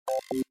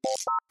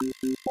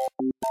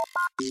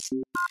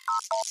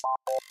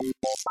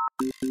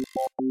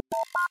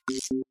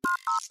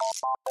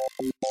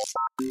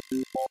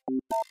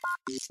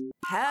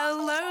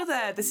Hello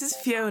there, this is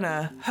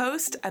Fiona,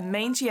 host and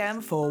main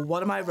GM for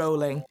What Am I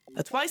Rolling,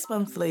 a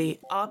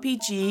twice-monthly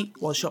RPG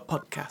one-shot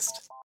podcast.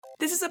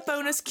 This is a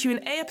bonus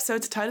Q&A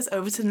episode to tide us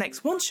over to the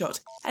next one-shot,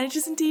 and it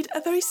is indeed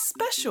a very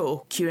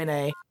special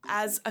Q&A,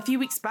 as a few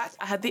weeks back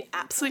I had the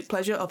absolute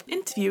pleasure of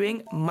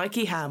interviewing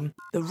Mikey Ham,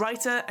 the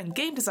writer and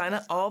game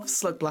designer of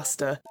Slug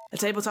Blaster, a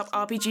tabletop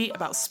RPG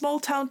about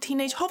small-town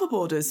teenage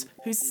hoverboarders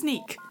who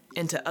sneak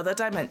into other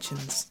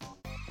dimensions.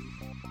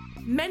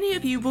 Many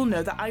of you will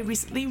know that I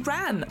recently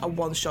ran a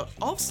one-shot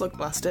of Slug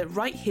Blaster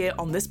right here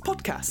on this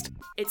podcast.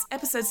 It's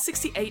episodes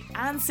 68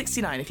 and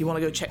 69 if you want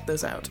to go check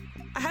those out.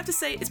 I have to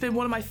say it's been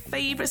one of my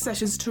favourite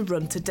sessions to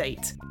run to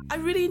date. I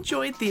really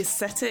enjoyed the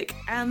aesthetic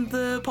and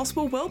the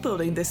possible world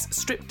building this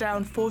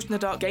stripped-down Forged in the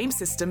Dark game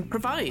system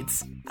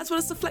provides, as well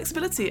as the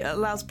flexibility it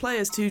allows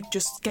players to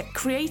just get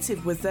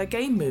creative with their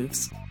game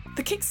moves.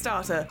 The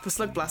Kickstarter for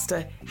Slug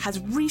Blaster has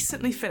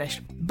recently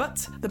finished,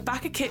 but the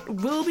backer kit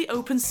will be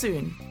open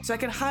soon, so I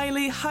can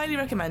highly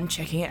recommend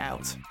checking it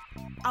out.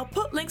 I'll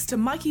put links to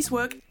Mikey's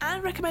work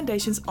and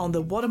recommendations on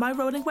the What Am I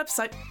Rolling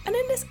website and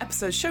in this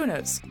episode's show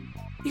notes.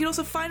 You can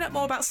also find out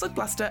more about Slug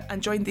Blaster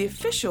and join the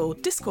official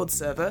Discord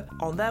server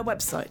on their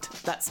website.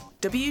 That's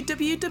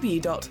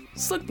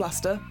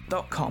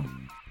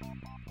www.slugblaster.com.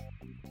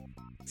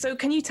 So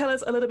can you tell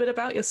us a little bit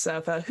about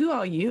yourself? Who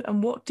are you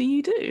and what do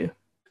you do?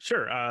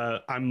 Sure.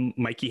 I'm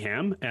Mikey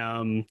Ham.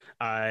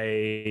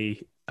 I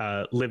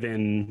live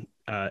in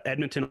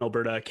Edmonton,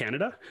 Alberta,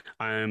 Canada.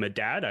 I'm a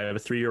dad. I have a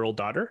 3-year-old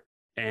daughter.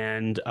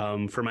 And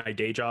for my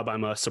day job,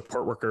 I'm a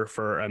support worker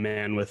for a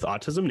man with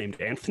autism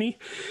named Anthony.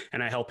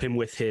 And I help him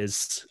with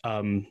his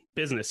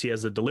business. He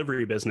has a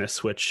delivery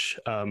business, which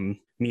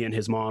me and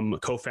his mom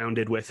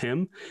co-founded with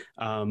him.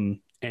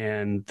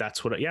 And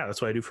that's what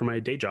I do for my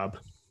day job.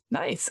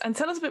 Nice. And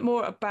tell us a bit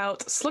more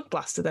about Slug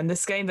Blaster then,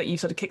 this game that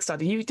you've sort of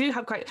kickstarted. You do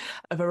have quite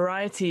a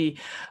variety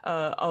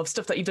of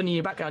stuff that you've done in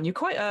your background. You're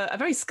quite a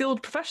very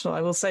skilled professional,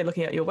 I will say,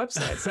 looking at your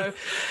website. So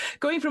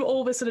going from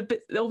all this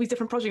all these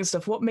different projects and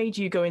stuff, what made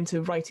you go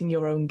into writing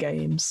your own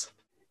games?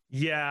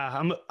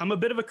 Yeah, I'm a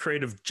bit of a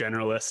creative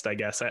generalist, I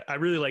guess. I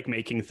really like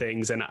making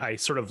things, and I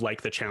sort of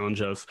like the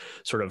challenge of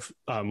sort of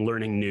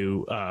learning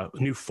new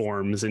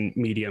forms and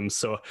mediums.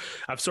 So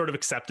I've sort of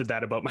accepted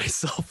that about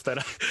myself, that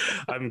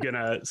I'm going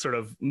to sort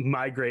of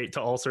migrate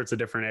to all sorts of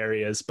different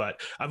areas. But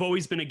I've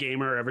always been a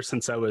gamer ever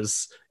since I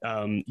was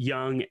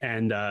young.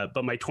 And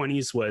but my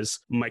 20s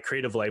my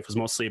creative life was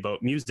mostly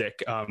about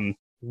music.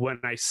 When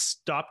I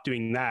stopped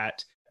doing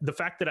that, the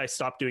fact that I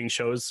stopped doing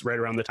shows right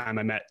around the time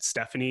I met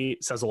Stephanie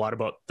says a lot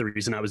about the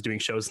reason I was doing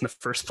shows in the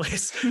first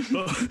place.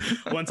 But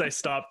once I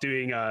stopped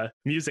doing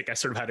music, I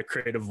sort of had a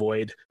creative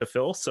void to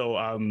fill. So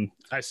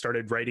I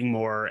started writing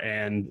more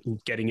and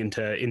getting into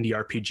indie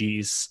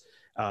RPGs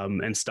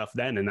and stuff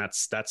then. And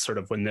that's sort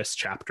of when this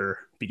chapter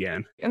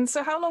began. And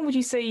so how long would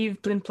you say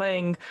you've been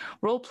playing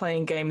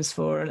role-playing games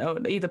for,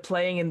 and either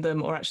playing in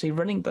them or actually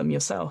running them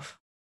yourself?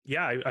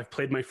 Yeah, I've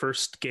played my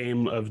first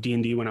game of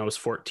D&D when I was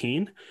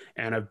 14,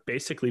 and I've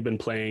basically been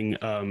playing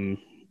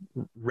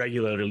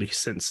regularly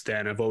since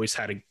then. I've always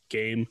had a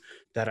game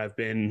that I've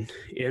been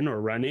in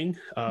or running.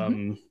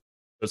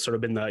 It's sort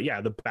of been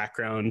the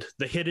background,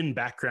 the hidden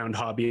background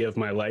hobby of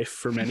my life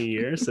for many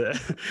years.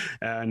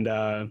 And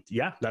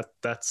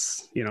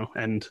that's,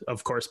 and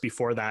of course,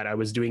 before that, I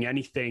was doing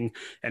anything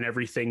and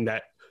everything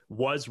that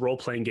was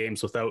role-playing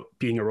games without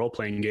being a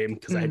role-playing game,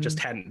 because I just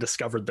hadn't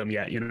discovered them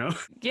yet,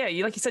 Yeah,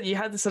 like you said, you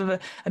had this sort of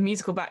a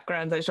musical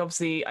background, which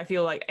obviously I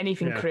feel like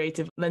anything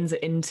creative lends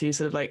it into,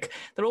 sort of like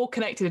they're all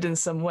connected in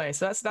some way.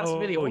 So that's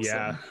really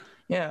awesome.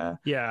 Yeah.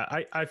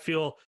 I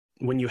feel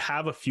when you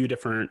have a few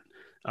different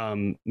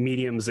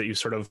mediums that you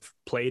sort of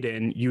played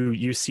in,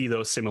 you see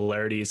those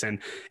similarities and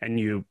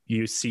you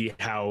see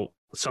how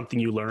something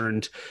you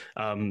learned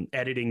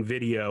editing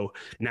video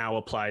now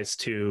applies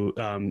to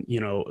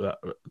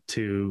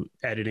to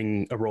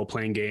editing a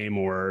role-playing game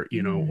or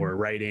or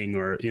writing,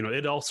 or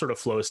it all sort of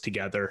flows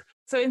together.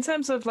 So in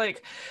terms of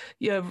like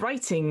your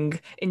writing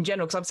in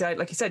general, because obviously,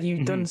 like you said,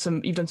 you've done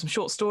some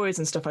short stories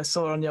and stuff I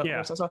saw on your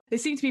website. So they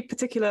seem to be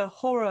particular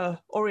horror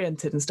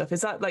oriented and stuff.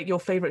 Is that like your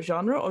favorite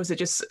genre, or is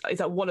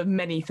that one of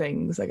many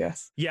things, I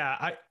guess?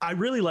 Yeah, I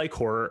really like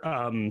horror.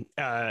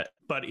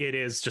 But it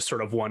is just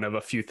sort of one of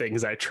a few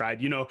things I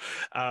tried.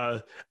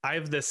 I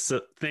have this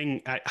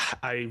thing.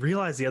 I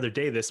realized the other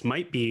day, this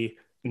might be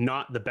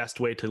not the best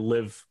way to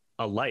live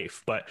a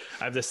life, but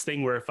I have this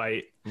thing where if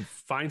I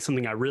find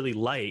something I really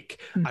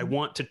like, I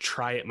want to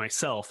try it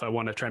myself. I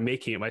want to try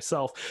making it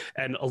myself.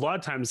 And a lot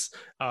of times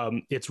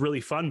it's really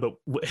fun, but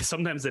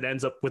sometimes it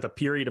ends up with a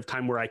period of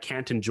time where I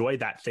can't enjoy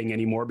that thing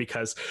anymore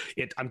because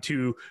I'm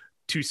too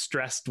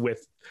stressed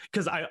with,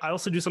 because I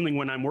also do something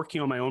when I'm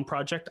working on my own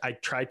project. I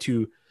try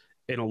to,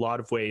 in a lot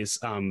of ways,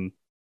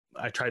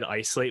 I try to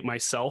isolate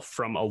myself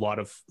from a lot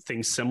of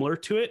things similar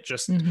to it,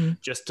 just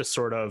to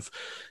sort of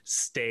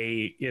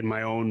stay in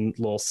my own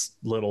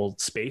little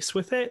space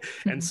with it.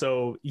 And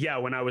so, yeah,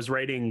 when I was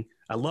writing,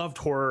 I loved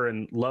horror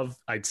and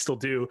I still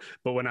do.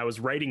 But when I was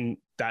writing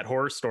that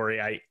horror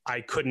story,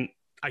 I couldn't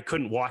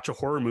watch a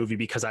horror movie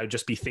because I would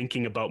just be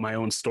thinking about my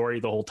own story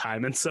the whole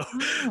time. And so,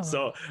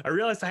 so I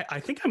realized I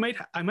think I might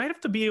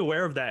have to be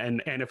aware of that.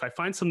 And if I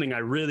find something I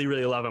really,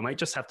 really love, I might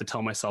just have to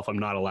tell myself I'm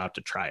not allowed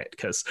to try it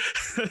because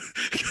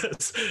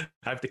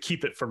I have to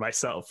keep it for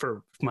myself,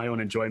 for my own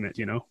enjoyment,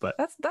 but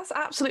that's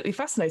absolutely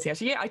fascinating,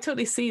 actually. Yeah, I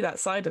totally see that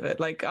side of it.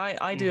 Like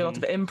I do a lot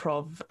of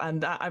improv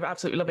and I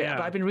absolutely love it.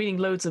 But I've been reading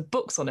loads of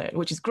books on it,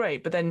 which is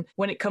great. But then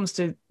when it comes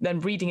to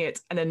then reading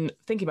it and then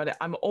thinking about it,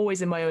 I'm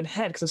always in my own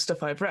head because of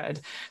stuff I've read.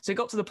 So it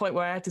got to the point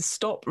where I had to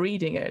stop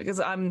reading it because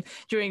I'm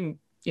during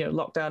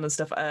lockdown and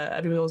stuff.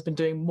 Everyone's been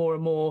doing more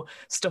and more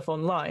stuff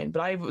online, but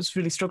I was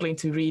really struggling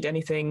to read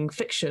anything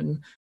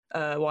fiction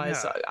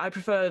wise. I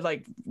prefer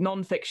like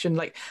non-fiction,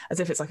 like as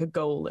if it's like a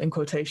goal in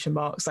quotation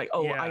marks, like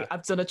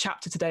I've done a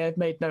chapter today, I've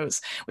made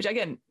notes, which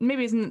again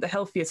maybe isn't the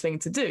healthiest thing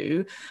to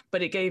do,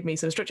 but it gave me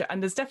some structure.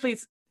 And there's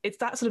definitely it's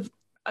that sort of,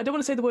 I don't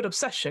want to say the word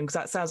obsession because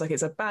that sounds like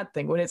it's a bad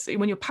thing.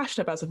 When you're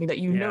passionate about something that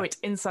you know it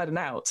inside and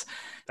out,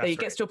 that it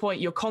gets to a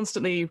point you're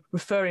constantly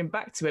referring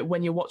back to it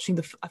when you're watching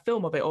a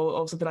film of it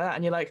or something like that,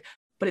 and you're like,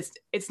 but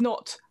it's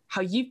not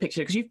how you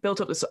picture it because you've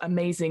built up this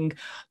amazing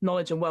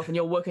knowledge and wealth and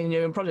you're working in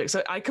your own project.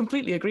 So I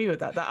completely agree with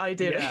that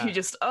idea that you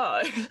just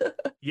are.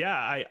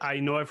 Yeah, I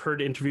know I've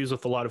heard interviews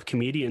with a lot of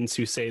comedians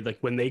who say like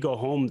when they go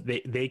home,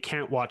 they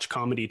can't watch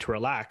comedy to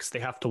relax. They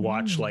have to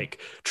watch like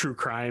true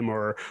crime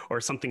or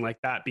something like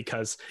that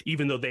because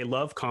even though they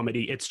love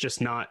comedy, it's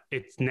just not,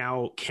 it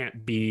now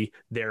can't be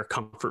their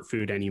comfort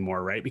food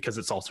anymore, right? Because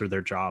it's also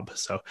their job.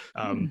 So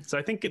so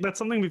I think that's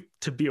something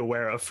to be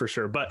aware of for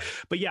sure. But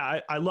yeah,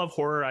 I love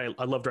horror.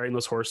 I loved writing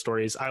those horror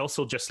stories. I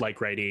also just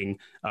like writing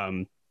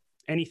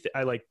anything.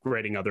 I like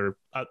writing other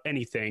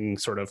anything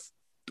sort of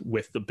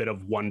with a bit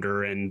of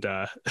wonder and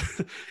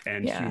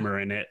humor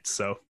in it.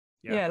 So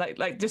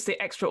like just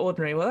the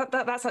extraordinary. Well,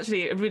 that's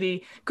actually a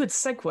really good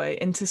segue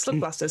into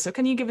Slug Blaster. So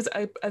can you give us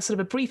a sort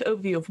of a brief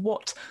overview of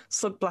what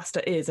Slug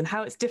Blaster is and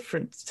how it's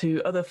different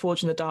to other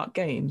Forge in the Dark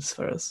games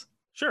for us?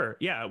 Sure.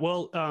 Yeah.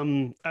 Well,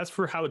 as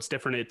for how it's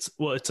different, it's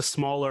a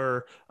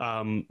smaller,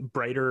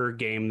 brighter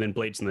game than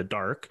Blades in the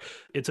Dark.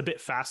 It's a bit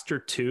faster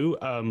too.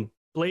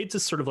 Blades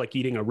is sort of like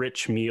eating a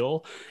rich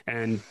meal,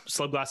 and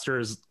Slug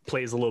Blaster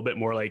plays a little bit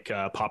more like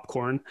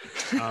popcorn.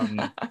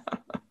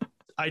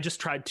 I just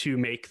tried to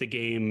make the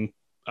game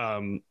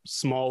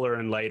smaller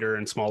and lighter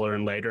and smaller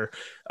and lighter,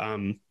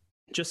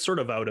 just sort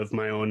of out of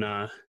my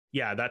own.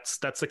 That's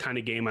the kind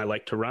of game I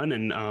like to run.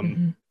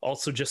 And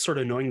also just sort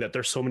of knowing that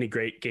there's so many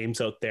great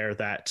games out there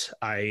that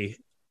I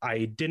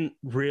didn't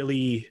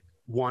really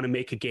want to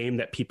make a game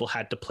that people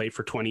had to play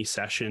for 20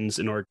 sessions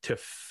in order to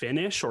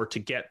finish or to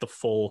get the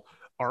full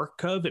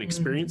arc of and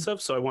experience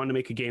of. So I wanted to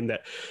make a game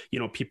that,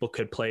 people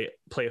could play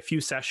a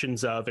few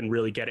sessions of and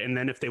really get it. And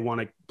then if they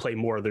want to play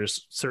more,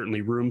 there's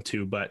certainly room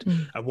to, but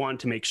I wanted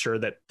to make sure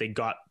that they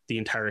got the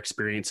entire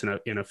experience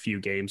in a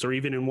few games or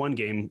even in one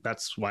game.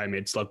 That's why I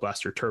made Slug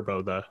Blaster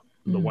Turbo, the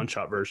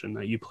one-shot version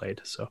that you played.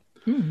 So,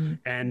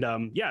 and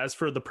as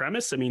for the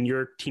premise, I mean,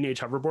 you're teenage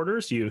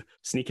hoverboarders, you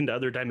sneak into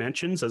other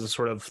dimensions as a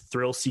sort of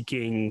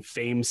thrill-seeking,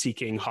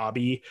 fame-seeking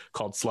hobby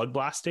called slug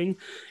blasting.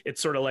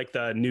 It's sort of like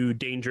the new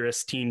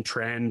dangerous teen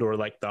trend or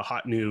like the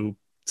hot new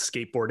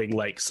skateboarding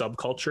like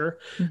subculture.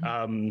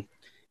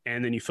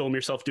 And then you film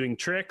yourself doing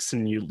tricks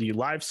and you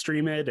live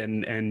stream it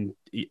and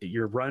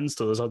your runs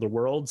to those other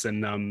worlds.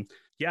 And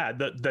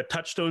the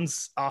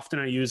touchstones often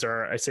I use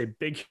are, I say,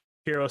 Big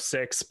Hero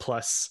 6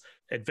 plus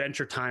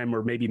Adventure Time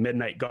or maybe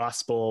Midnight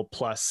Gospel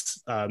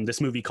plus this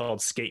movie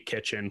called Skate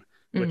Kitchen,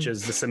 which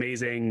is this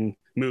amazing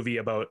movie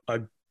about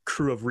a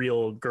crew of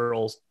real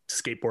girl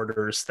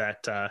skateboarders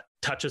that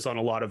touches on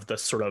a lot of the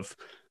sort of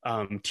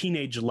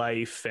teenage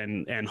life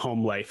and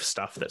home life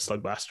stuff that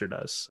Slug Blaster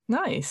does.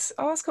 Nice.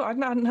 Oh, that's cool. I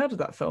hadn't heard of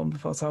that film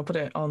before, so I'll put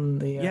it on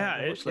the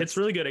it's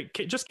really good.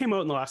 It just came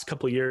out in the last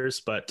couple of years,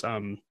 but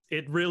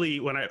it really,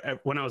 when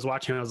I was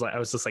watching, I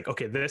was just like,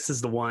 okay, this is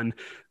the one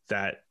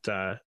that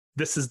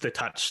this is the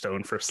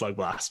touchstone for Slug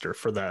Blaster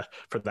for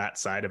that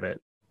side of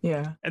it.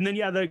 Yeah. And then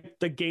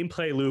the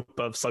gameplay loop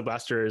of Slug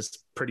Blaster is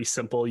pretty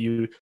simple.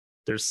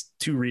 There's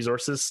two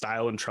resources,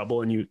 style and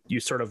trouble, and you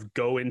sort of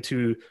go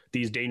into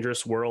these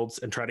dangerous worlds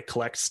and try to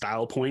collect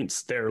style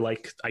points. They're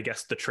like, I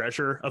guess, the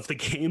treasure of the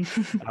game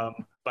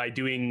by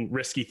doing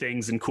risky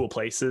things in cool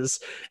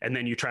places. And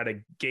then you try to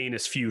gain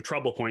as few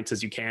trouble points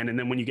as you can. And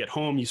then when you get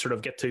home, you sort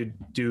of get to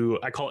do,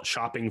 I call it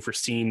shopping for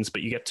scenes,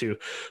 but you get to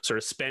sort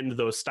of spend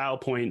those style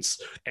points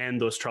and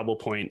those trouble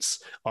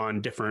points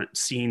on different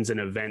scenes and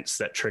events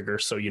that trigger.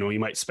 So, you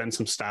might spend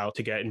some style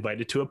to get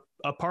invited to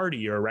a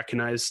party or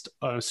recognized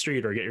on a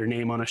street or get your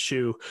name on a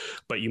shoe,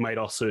 but you might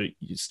also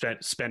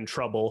spend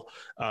trouble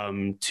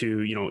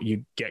to,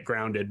 you get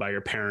grounded by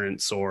your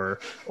parents or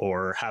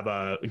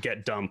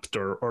get dumped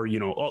or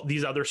all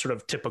these other sort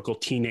of typical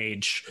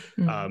teenage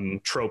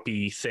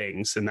tropey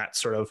things, and that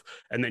sort of,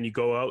 and then you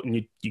go out and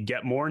you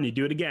get more and you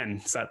do it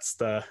again. So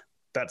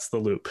that's the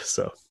loop.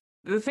 So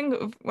the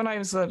thing when I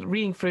was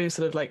reading through,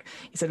 sort of like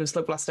you said with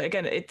Slug Blaster,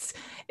 again, it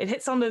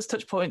hits on those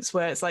touch points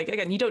where it's like,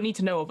 again, you don't need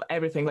to know of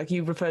everything. Like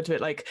you referred to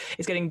it, like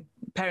it's getting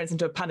parents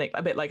into a panic,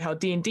 a bit like how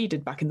D&D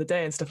did back in the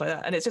day and stuff like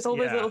that. And it's just all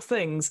those little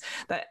things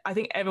that I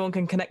think everyone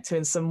can connect to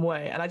in some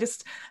way. And I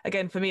just,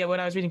 again, for me, when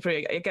I was reading through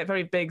it, I get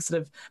very big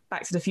sort of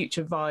Back to the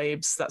Future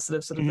vibes. That sort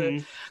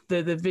of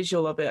the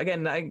visual of it.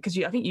 Again, because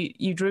I think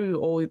you drew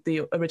all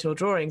the original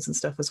drawings and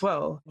stuff as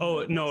well.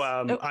 Oh no,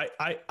 I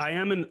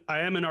am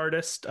an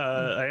artist.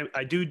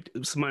 I do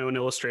some of my own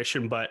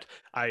illustration, but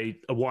I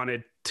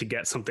wanted to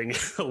get something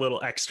a little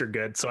extra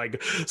good. So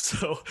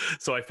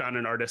I found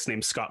an artist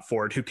named Scott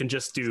Ford who can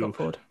just do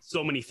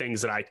so many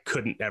things that I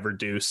couldn't ever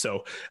do.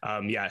 So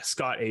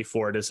Scott A.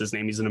 Ford is his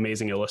name. He's an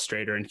amazing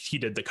illustrator, and he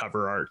did the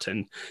cover art,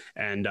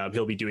 and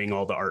he'll be doing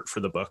all the art for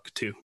the book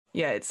too.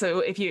 Yeah,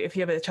 so if you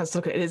have a chance to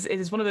look at it, it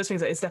is one of those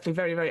things that is definitely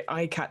very, very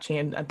eye-catching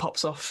and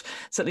pops off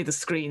certainly the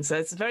screen. So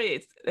it's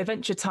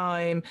Adventure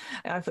Time.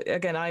 I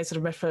sort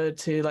of referred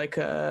to like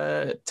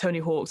Tony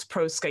Hawk's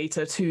Pro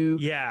Skater 2.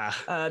 Yeah,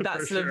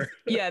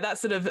 that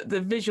sort of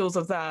the visuals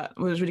of that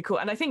was really cool.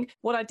 And I think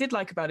what I did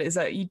like about it is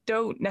that you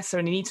don't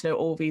necessarily need to know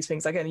all these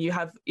things. Again,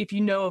 if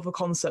you know of a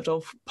concept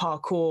of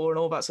parkour and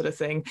all that sort of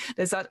thing,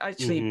 there's that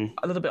actually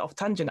a little bit off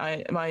tangent.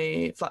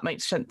 My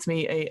flatmate sent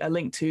me a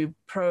link to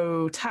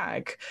Pro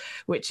Tag,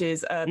 which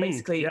is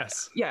basically, I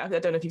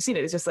don't know if you've seen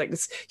it. It's just like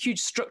this huge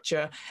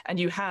structure, and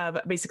you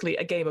have basically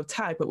a game of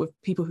tag, but with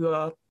people who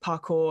are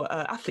parkour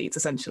athletes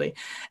essentially.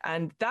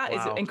 And that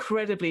is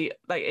incredibly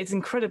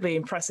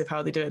impressive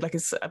how they do it. Like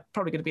it's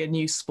probably going to be a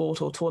new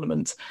sport or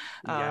tournament.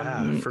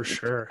 For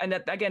sure. And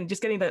that, again,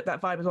 just getting that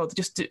vibe as well.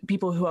 Just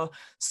people who are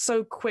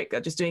so quick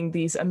at just doing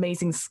these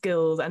amazing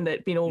skills, and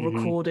it being all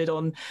recorded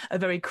on a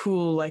very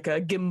cool, like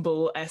a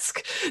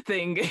gimbal-esque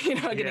thing, getting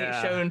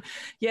it shown.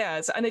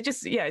 Yeah. So, and it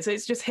just, so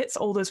it just hits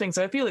all those things.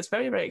 So I feel it's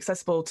very, very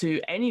accessible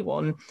to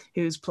anyone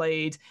who's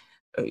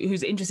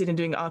interested in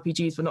doing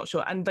RPGs but not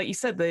sure. And like you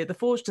said, the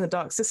Forged in the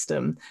Dark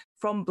system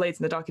from Blades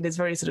in the Dark, it is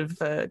very sort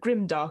of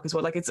grim dark as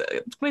well. Like Blades in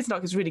the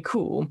Dark is really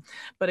cool,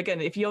 but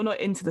again, if you're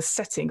not into the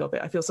setting of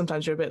it, I feel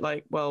sometimes you're a bit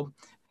like, well,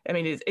 I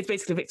mean, it's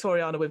basically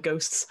Victoriana with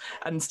ghosts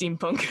and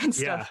steampunk and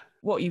stuff. Yeah.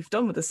 What you've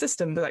done with the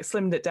system, like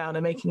slimmed it down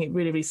and making it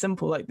really, really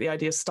simple, like the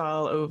idea of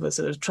style over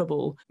sort of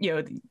trouble.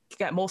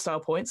 Get more style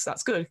points,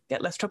 that's good.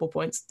 Get less trouble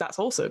points, that's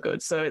also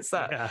good. So it's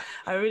that. Yeah.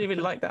 I really,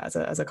 really like that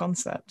as a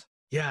concept.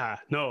 Yeah,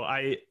 no,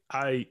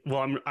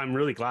 I'm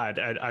really glad.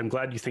 I'm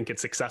glad you think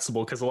it's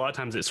accessible, because a lot of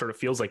times it sort of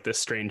feels like this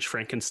strange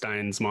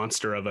Frankenstein's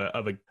monster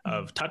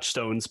of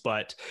touchstones.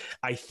 But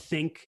I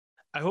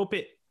hope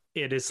it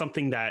is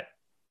something that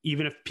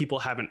even if people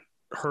haven't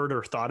heard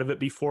or thought of it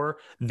before,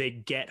 they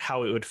get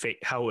how it would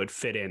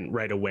fit in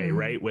right away,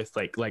 right? With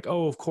like,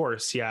 oh, of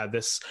course, yeah,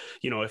 this,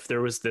 if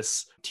there was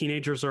this,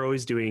 teenagers are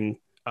always doing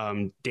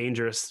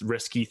dangerous,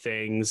 risky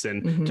things,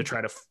 and to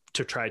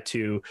try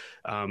to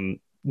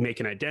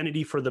make an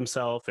identity for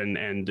themselves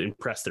and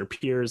impress their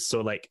peers.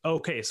 So like,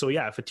 okay, so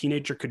yeah, if a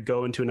teenager could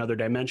go into another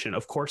dimension,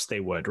 of course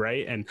they would,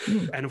 right? And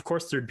of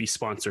course there'd be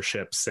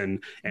sponsorships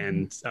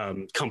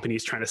and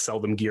companies trying to sell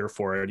them gear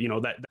for it.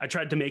 That I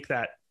tried to make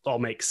that all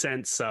make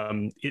sense.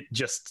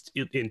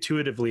 It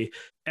intuitively,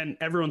 and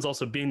everyone's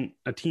also been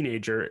a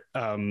teenager.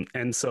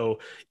 And so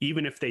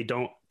even if they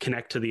don't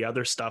connect to the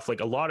other stuff, like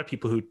a lot of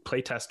people who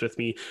play test with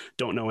me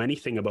don't know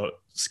anything about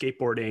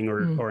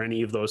skateboarding or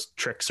any of those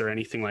tricks or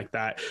anything like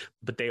that,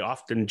 but they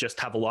often just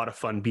have a lot of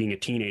fun being a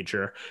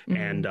teenager.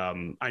 And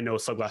I know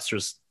Slug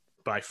Blaster's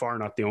by far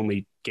not the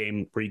only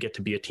game where you get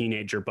to be a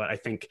teenager, but I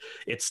think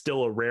it's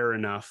still a rare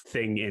enough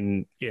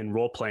thing in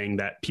role playing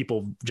that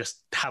people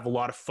just have a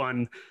lot of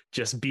fun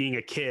just being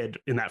a kid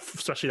in that,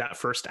 especially that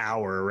first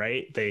hour,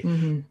 right?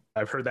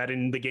 I've heard that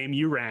in the game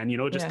you ran,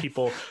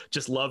 people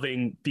just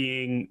loving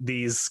being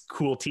these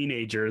cool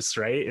teenagers,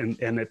 right?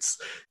 And it's,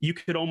 you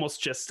could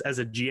almost just as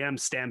a GM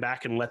stand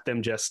back and let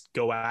them just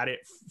go at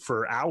it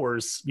for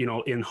hours, in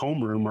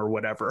homeroom or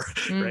whatever,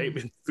 right?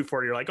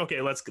 Before you're like,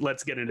 okay,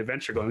 let's get an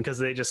adventure going, because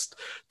they just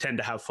tend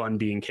to have fun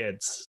being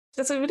kids.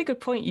 That's a really good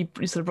point you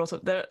sort of brought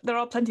up. There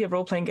are plenty of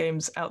role-playing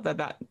games out there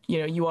that,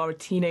 you are a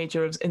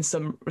teenager in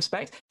some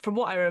respect. From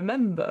what I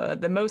remember,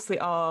 they mostly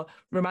are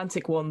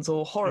romantic ones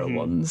or horror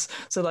ones.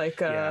 So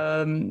like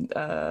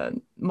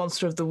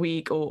Monster of the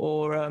Week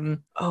or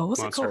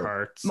what's it called?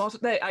 Hearts. I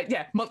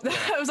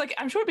was like,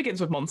 I'm sure it begins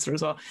with Monster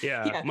as well.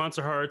 Yeah.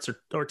 Monster Hearts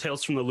or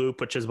Tales from the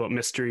Loop, which is about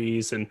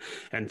mysteries and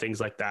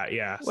things like that.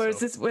 Yeah. Whereas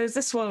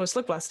this one with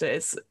Slug Blaster,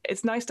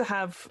 it's nice to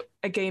have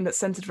a game that's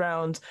centered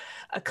around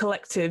a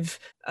collective,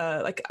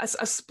 like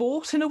a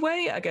sport in a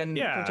way. Again,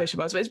 quotation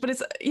marks, but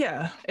it's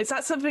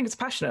that's something that's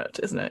passionate,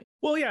 isn't it?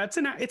 Well, yeah, it's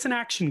an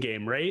action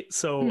game, right?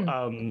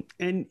 So,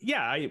 and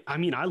yeah, I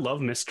mean, I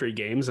love mystery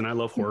games and I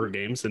love horror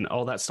games and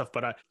all that stuff,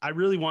 but I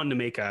really wanted to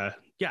make an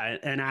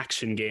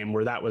action game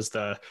where that was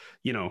the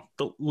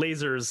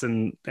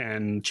lasers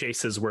and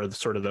chases were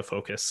sort of the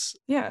focus.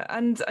 Yeah,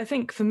 and I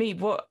think for me,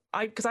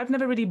 because I've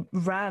never really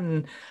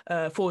ran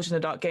Forged in the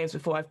Dark games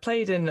before. I've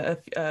played in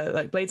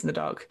like Blades in the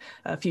Dark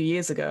a few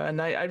years ago,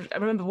 and I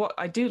remember what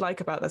I do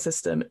like about that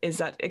system is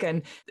that,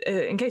 again,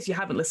 in case you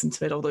haven't listened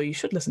to it, although you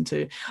should listen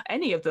to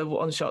any of the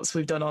one shots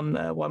we've done on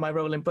What Am I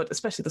Rolling, but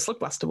especially the Slug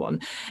Blaster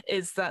one,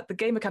 is that the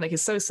game mechanic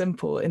is so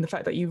simple in the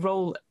fact that you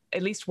roll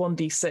at least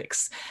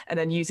 1d6, and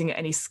then using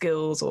any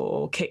skills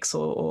or kicks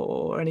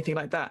or anything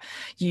like that,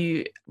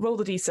 you roll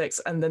the d6,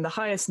 and then the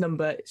highest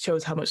number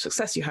shows how much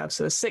success you have.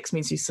 So a 6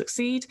 means you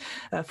succeed,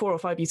 4 or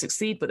 5 you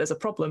succeed, but there's a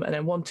problem, and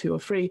then 1, 2, or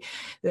 3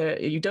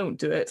 you don't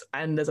do it,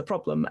 and there's a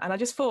problem. And I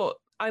just thought,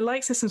 I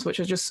like systems which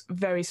are just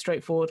very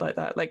straightforward like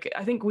that. Like,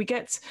 I think we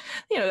get,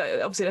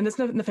 obviously, and there's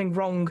nothing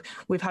wrong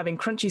with having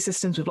crunchy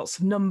systems with lots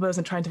of numbers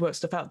and trying to work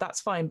stuff out.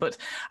 That's fine. But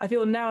I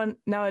feel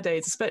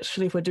nowadays,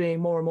 especially if we're doing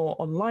more and more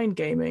online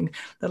gaming,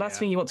 the last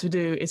thing you want to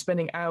do is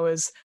spending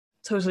hours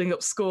totaling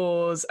up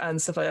scores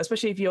and stuff like that,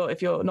 especially if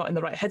you're not in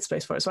the right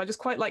headspace for it. So I just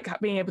quite like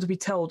being able to be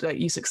told that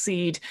you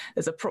succeed,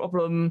 there's a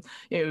problem,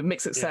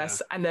 mixed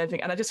success, and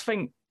everything. And I just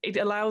think it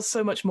allows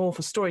so much more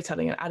for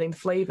storytelling and adding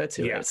flavor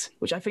to it,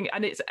 which I think,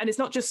 and it's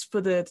not just for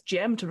the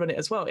GM to run it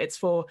as well. It's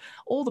for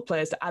all the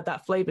players to add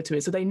that flavor to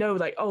it, so they know,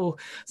 like, oh,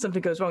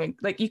 something goes wrong.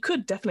 Like, you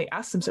could definitely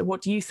ask them, so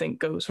what do you think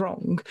goes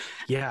wrong?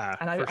 Yeah,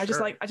 and I just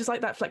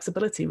like that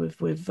flexibility with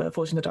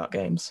Forged in the Dark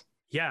games.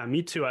 Yeah,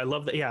 me too. I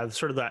love that. Yeah,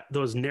 sort of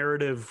those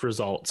narrative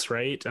results,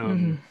 right?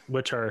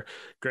 Which are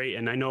great.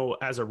 And I know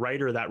as a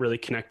writer that really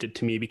connected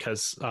to me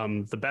because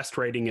the best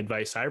writing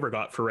advice I ever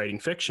got for writing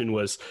fiction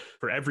was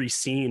for every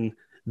scene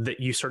that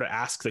you sort of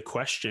ask the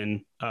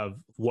question of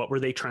what were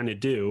they trying to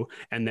do?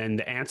 And then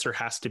the answer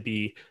has to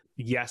be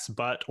yes,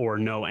 but, or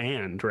no,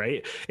 and,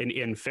 right?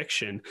 In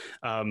fiction,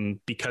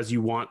 because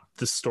you want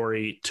the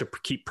story to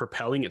keep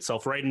propelling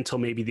itself right until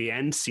maybe the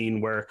end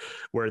scene where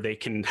they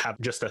can have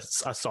just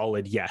a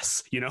solid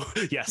yes,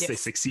 yes, they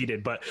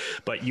succeeded, but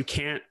you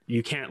can't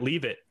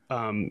leave it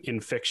in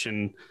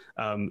fiction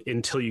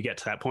until you get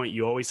to that point.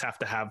 You always have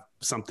to have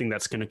something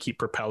that's going to keep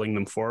propelling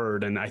them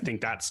forward. And I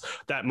think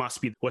that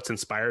must be what's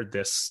inspired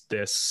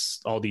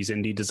all these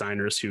indie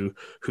designers who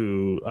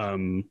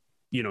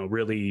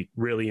really,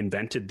 really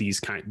invented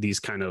these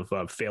kind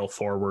of fail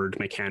forward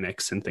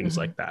mechanics and things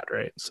like that,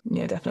 right? So.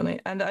 Yeah, definitely.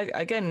 And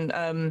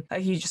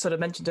you just sort of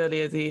mentioned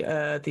earlier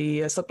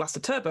the Slug Blaster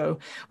Turbo,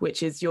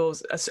 which is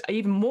yours, an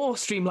even more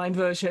streamlined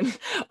version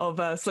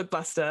of Slug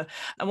Blaster.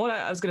 And what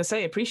I was going to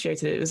say,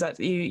 appreciated it, was that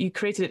you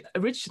created it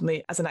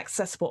originally as an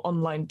accessible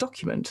online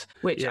document,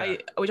 the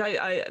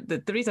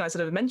reason I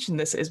sort of mentioned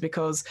this is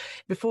because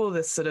before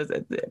this sort of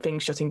thing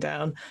shutting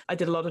down, I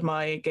did a lot of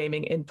my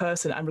gaming in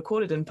person and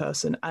recorded in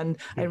person, and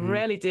I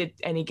rarely did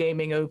any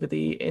gaming over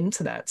the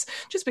internet,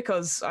 just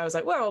because I was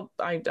like, well,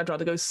 I'd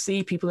rather go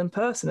see people in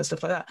person and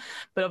stuff like that.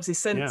 But obviously,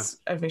 since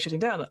everything's shutting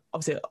down,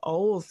 obviously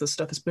all of the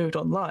stuff has moved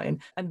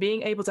online, and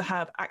being able to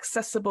have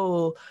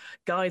accessible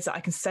guides that I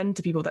can send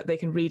to people that they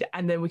can read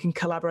and then we can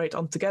collaborate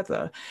on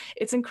together.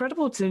 It's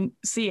incredible to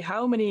see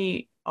how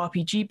many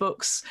RPG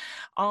books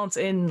aren't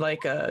in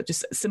like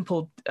just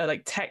simple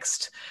like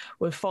text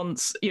with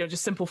fonts,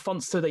 just simple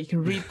fonts so that you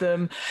can read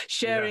them,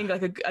 sharing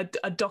like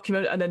a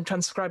document and then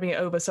transcribing it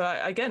over. So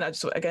I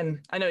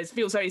know it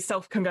feels very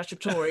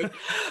self-congratulatory,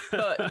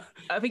 but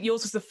I think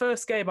yours was the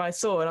first game I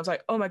saw and I was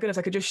like, oh my goodness,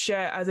 I could just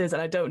share as is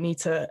and I don't need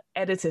to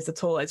edit it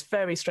at all. It's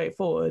very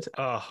straightforward.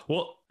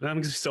 Well,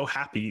 I'm just so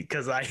happy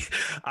because I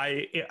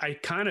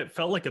kind of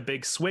felt like a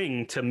big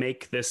swing to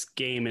make this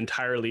game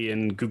entirely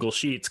in Google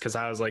Sheets, because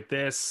I was like,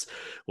 this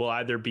will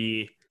either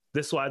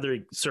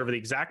serve the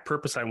exact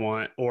purpose I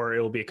want, or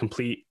it will be a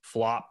complete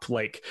flop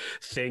like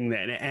thing.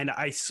 And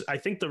I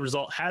think the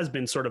result has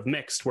been sort of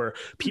mixed, where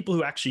people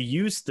who actually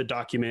use the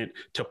document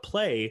to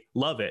play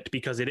love it,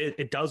 because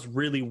it does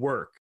really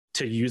work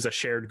to use a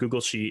shared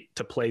Google Sheet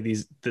to play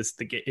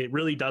it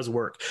really does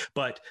work.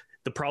 But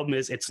the problem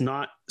is it's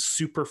not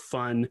super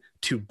fun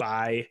to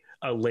buy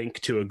a link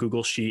to a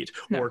Google Sheet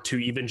or to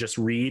even just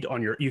read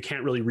you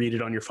can't really read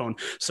it on your phone.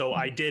 So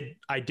I did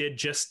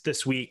just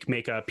this week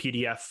make a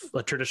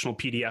traditional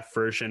PDF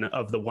version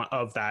of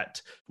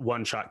that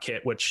one-shot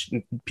kit, which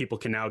people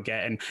can now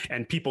get. And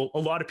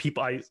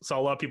I saw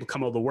a lot of people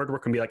come out of the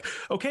woodwork and be like,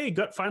 okay,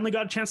 finally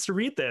got a chance to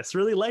read this,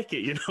 really like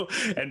it,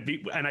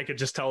 and I could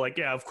just tell, like,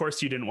 yeah, of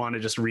course you didn't want to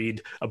just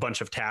read a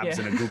bunch of tabs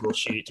in a Google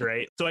Sheet,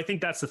 right? So I think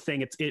that's the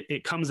thing.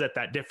 It comes at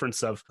that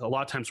difference of, a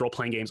lot of times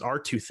role-playing games are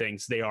two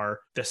things. They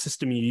are the system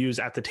you use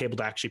at the table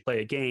to actually play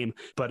a game,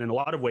 but in a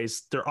lot of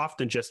ways they're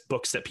often just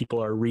books that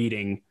people are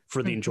reading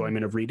for the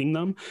enjoyment of reading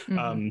them.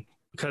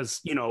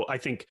 Because I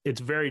think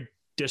it's very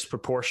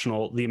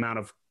disproportional the amount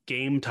of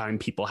game time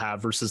people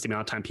have versus the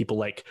amount of time people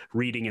like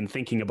reading and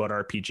thinking about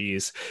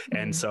RPGs.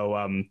 And so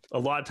a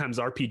lot of times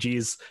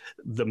RPGs,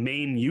 the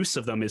main use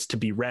of them is to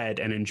be read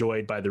and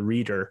enjoyed by the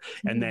reader.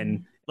 And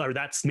then, or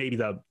that's maybe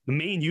the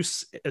main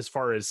use as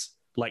far as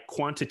like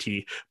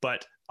quantity,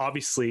 but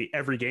obviously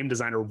every game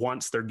designer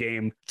wants their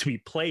game to be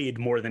played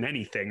more than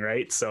anything,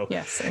 right? So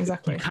yes,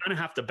 exactly. You kind of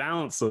have to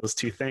balance those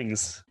two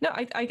things. No,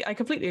 I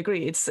completely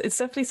agree. It's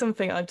definitely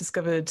something I've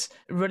discovered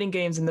running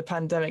games in the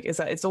pandemic, is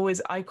that it's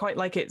always, I quite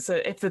like it. So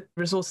if the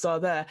resources are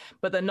there,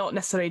 but they're not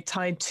necessarily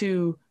tied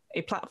to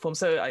a platform.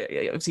 So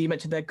obviously you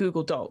mentioned their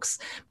Google Docs,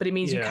 but it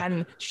means you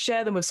can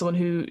share them with someone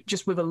who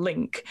just with a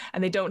link,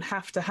 and they don't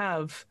have to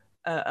have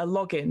a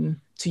login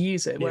to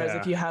use it. Whereas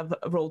if you have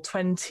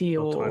Roll20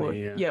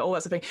 or all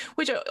that sort of thing,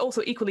 which are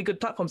also equally good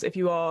platforms if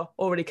you are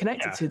already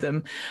connected to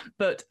them.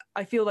 But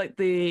I feel like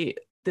the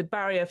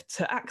barrier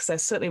to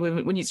access, certainly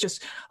when it's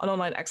just an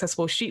online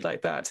accessible sheet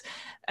like that,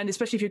 and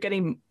especially if you're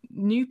getting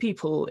new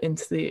people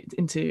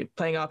into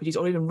playing RPGs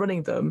or even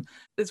running them,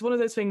 it's one of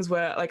those things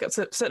where, like,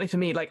 certainly for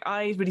me, like,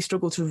 I really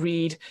struggle to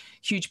read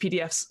huge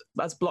PDFs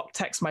as block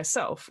text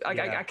myself.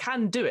 I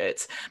can do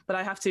it, but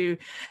I have to,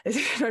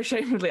 very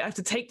shamefully, I have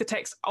to take the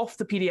text off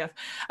the PDF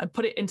and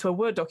put it into a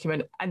Word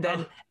document and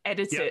then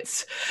edit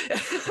it.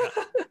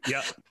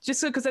 Just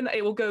so, because then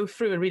it will go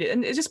through and read it.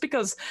 And it's just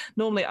because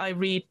normally I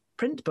read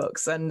print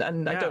books and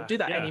I don't do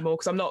that anymore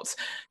because I'm not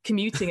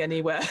commuting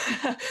anywhere.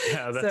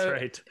 That's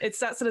right. It's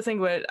that sort of thing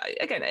where,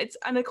 again,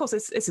 and of course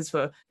this is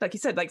for, like you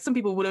said, like some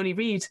people would only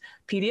read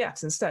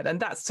PDFs instead, and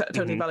that's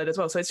totally valid as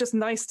well. So it's just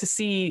nice to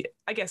see,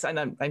 I guess, and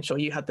I'm sure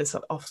you had this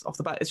off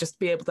the bat, it's just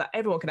be able that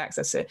everyone can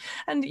access it.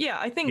 And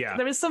I think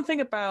there is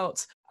something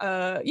about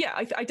I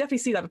definitely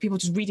see that with people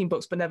just reading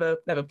books but never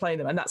playing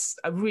them, and that's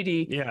a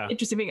really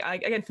interesting thing.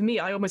 Again, for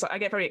me, I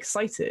get very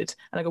excited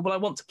and I go, well, I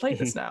want to play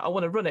this now. I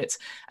want to run it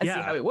and see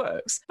how it works.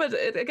 But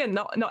again,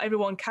 not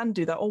everyone can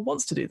do that or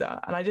wants to do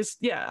that, and I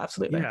just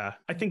absolutely.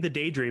 I think the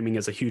daydreaming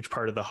is a huge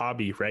part of the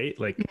hobby, right?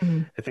 Like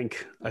I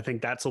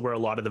think that's where a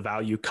lot of the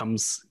value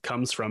comes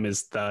from,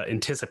 is the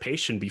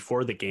anticipation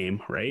before the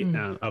game, right?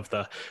 Of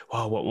the,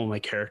 wow, what will my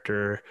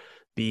character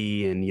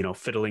be, and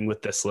fiddling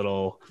with this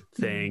little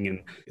thing.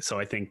 And so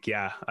I think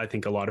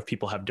a lot of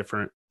people have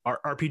different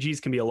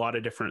RPGs can be a lot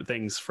of different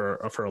things for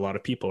a lot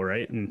of people,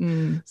 right?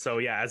 And so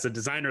as a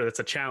designer, that's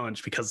a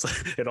challenge because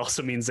it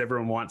also means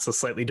everyone wants a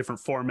slightly different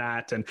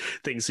format and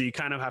things. So you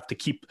kind of have to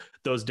keep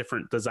those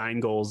different design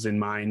goals in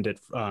mind.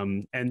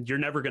 And you're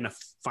never going to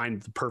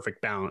find the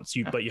perfect balance.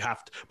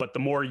 But the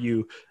more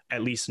you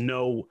at least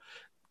know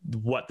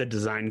what the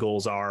design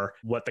goals are,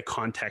 what the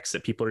context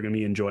that people are going to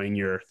be enjoying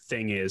your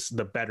thing is,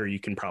 the better you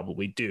can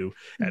probably do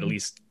at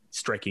least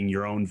striking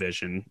your own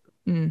vision.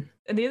 And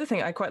the other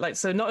thing I quite like,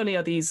 so not only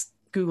are these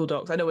Google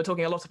Docs, I know we're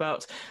talking a lot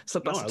about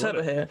Slug Blaster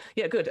Turbo here.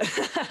 Yeah, good.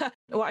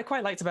 What I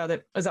quite liked about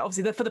it was that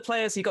obviously for the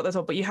players, you got that,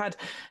 but you had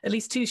at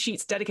least 2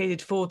 sheets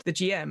dedicated for the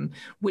GM,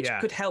 which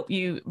could help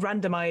you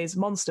randomize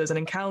monsters and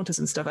encounters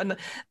and stuff, and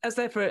as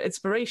there for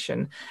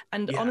inspiration.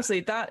 And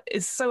honestly, that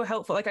is so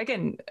helpful. Like,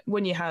 again,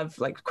 when you have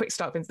like quick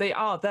start things, they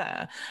are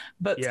there,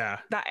 but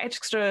that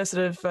extra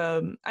sort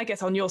of, I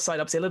guess on your side,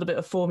 obviously a little bit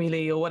of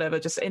formulae or whatever,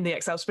 just in the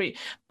Excel spreadsheet,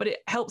 but it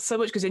helps so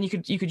much because then you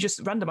could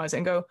just randomize it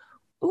and go,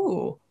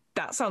 ooh,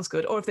 that sounds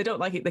good. Or if they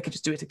don't like it, they could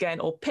just do it again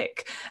or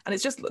pick. And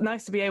it's just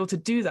nice to be able to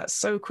do that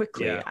so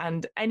quickly.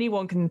 And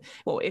anyone can,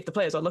 well, if the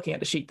players are looking at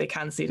the sheet, they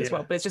can see it as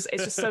well. But it's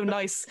just so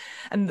nice.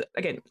 And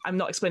again, I'm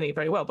not explaining it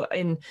very well, but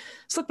in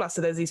Slug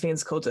Blaster, there's these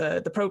things called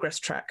the progress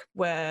track,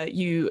 where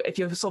if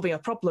you're solving a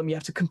problem, you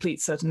have to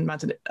complete certain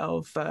amount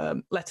of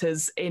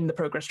letters in the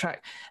progress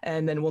track.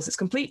 And then once it's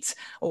complete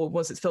or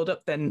once it's filled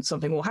up, then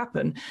something will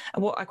happen.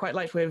 And what I quite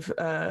liked with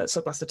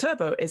Slug Blaster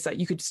Turbo is that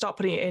you could start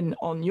putting it in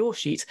on your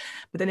sheet,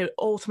 but then it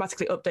automatically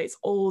updates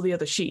all the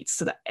other sheets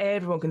so that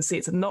everyone can see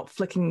it. So not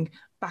flicking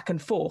back and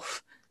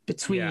forth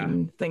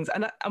between things.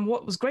 And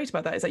what was great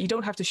about that is that you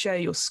don't have to share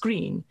your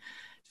screen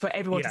for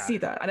everyone to see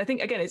that. And I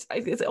think, again,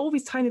 it's all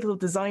these tiny little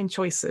design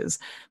choices,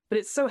 but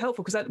it's so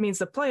helpful because that means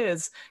the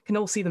players can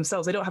all see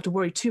themselves. They don't have to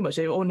worry too much.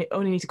 They only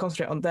need to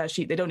concentrate on their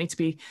sheet. They don't need to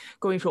be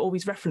going through all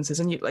these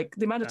references. And the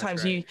amount of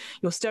times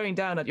you're staring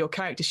down at your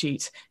character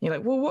sheet, and you're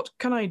like, well, what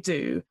can I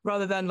do?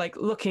 Rather than like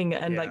looking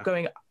and like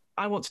going,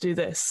 I want to do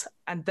this.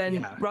 And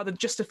then rather than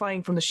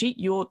justifying from the sheet,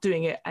 you're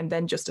doing it and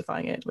then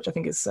justifying it, which I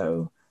think is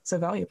so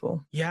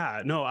valuable.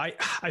 Yeah, no,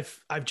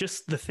 I've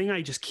just, the thing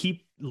I just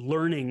keep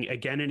learning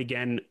again and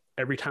again,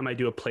 every time I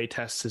do a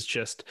playtest, is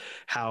just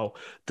how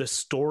the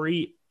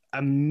story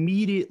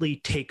immediately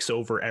takes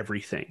over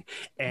everything.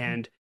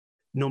 And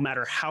no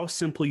matter how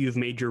simple you've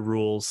made your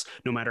rules,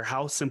 no matter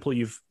how simple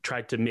you've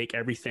tried to make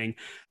everything,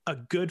 a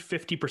good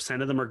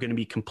 50% of them are going to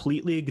be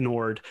completely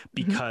ignored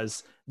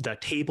because the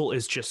table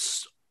is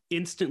just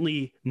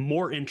instantly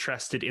more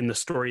interested in the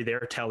story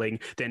they're telling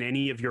than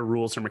any of your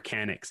rules or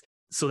mechanics.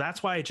 So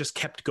that's why I just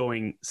kept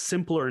going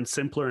simpler and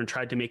simpler and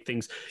tried to make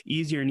things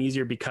easier and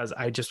easier, because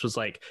I just was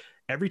like,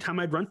 every time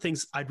I'd run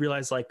things, I'd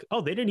realize like,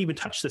 oh, they didn't even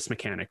touch this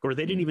mechanic, or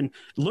they didn't even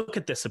look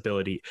at this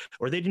ability,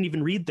 or they didn't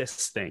even read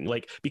this thing.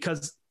 Like,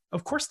 because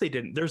Of course they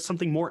didn't. There's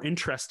something more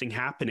interesting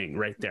happening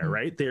right there,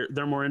 right?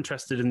 They're more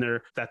interested in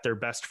their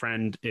best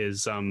friend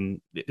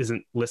isn't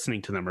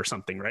listening to them or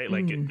something, right?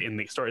 Like in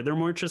the story, they're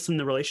more interested in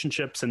the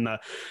relationships and the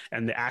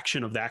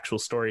action of the actual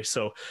story.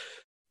 So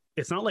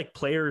it's not like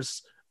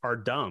players are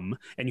dumb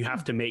and you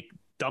have to make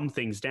dumb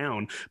things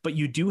down, but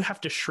you do have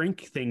to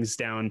shrink things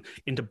down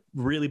into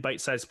really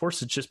bite-sized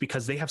portions just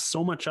because they have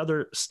so much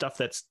other stuff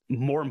that's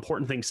more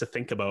important things to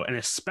think about, and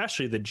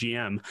especially the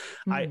GM.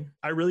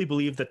 I really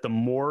believe that the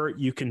more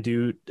you can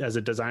do as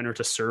a designer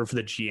to serve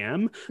the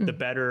GM, the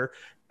better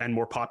and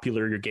more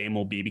popular your game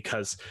will be,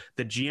 because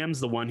the GM's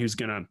the one who's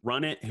going to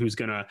run it, who's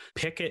going to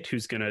pick it,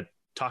 who's going to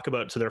talk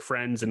about it to their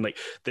friends, and like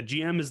the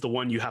GM is the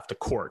one you have to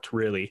court,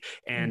 really.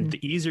 And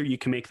the easier you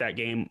can make that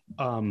game,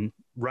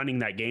 running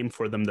that game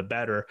for them, the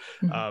better.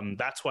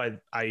 That's why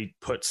I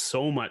put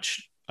so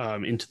much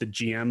into the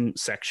GM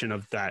section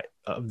of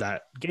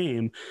that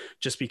game,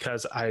 just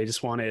because I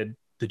just wanted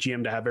the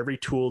GM to have every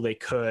tool they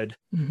could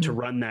to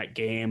run that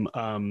game.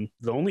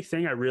 The only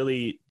thing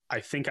I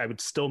think I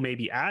would still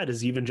maybe add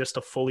is even just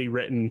a fully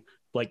written,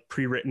 like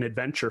pre-written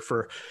adventure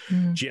for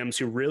GMs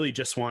who really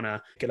just want to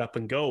get up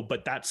and go.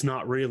 But that's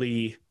not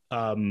really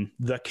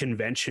the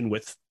convention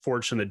with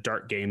Forged in the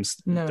Dark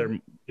games. No.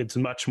 It's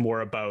much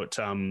more about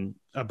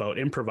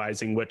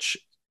improvising, which,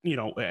 you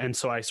know, and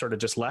so I sort of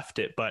just left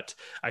it. But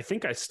I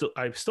think I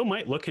still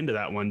might look into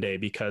that one day,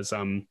 because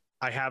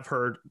I have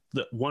heard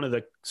that one of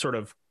the sort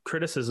of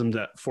criticism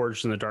that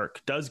Forged in the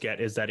Dark does get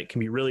is that it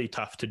can be really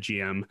tough to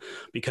GM,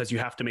 because you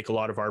have to make a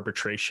lot of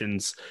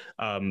arbitrations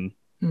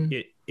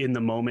in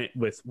the moment,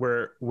 with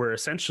where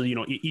essentially, you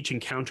know, each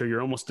encounter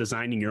you're almost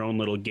designing your own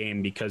little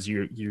game, because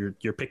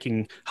you're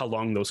picking how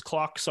long those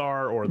clocks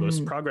are or those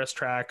progress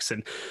tracks,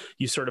 and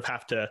you sort of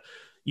have to,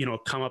 you know,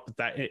 come up with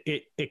that.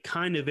 It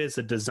kind of is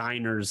a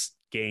designer's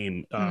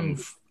game.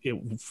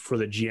 For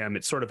the GM,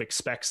 it sort of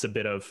expects a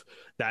bit of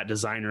that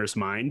designer's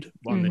mind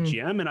on the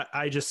GM,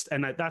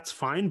 and that's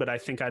fine. But I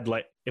think I'd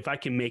like, if I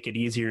can make it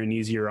easier and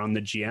easier on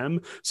the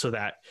GM so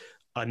that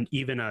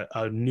even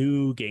a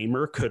new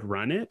gamer could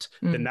run it,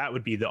 then that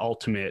would be the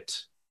ultimate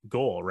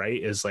goal,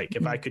 right? Is like,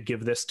 if I could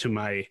give this to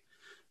my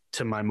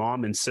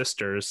mom and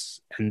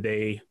sisters, and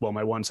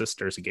my one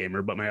sister is a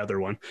gamer, but my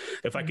other one,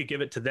 if I could give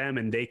it to them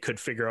and they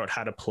could figure out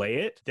how to play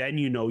it, then,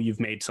 you know,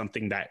 you've made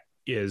something that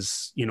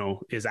is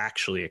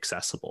actually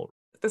accessible.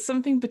 There's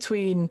something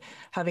between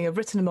having a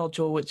written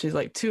module, which is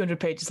like 200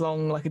 pages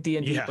long, like a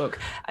D&D book,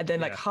 and then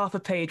like half a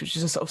page, which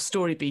is just sort of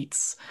story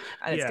beats,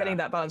 and it's getting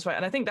that balance right.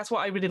 And I think that's what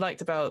I really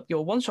liked about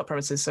your one-shot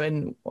premises.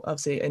 So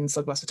obviously in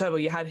Slug Blaster Turbo,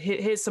 you had,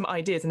 here's some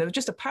ideas, and there was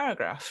just a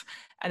paragraph.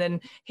 And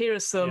then here are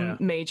some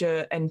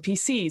major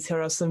NPCs,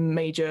 here are some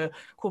major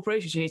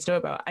corporations you need to know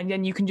about. And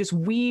then you can just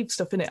weave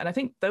stuff in it. And I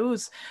think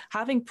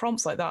having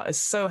prompts like that is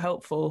so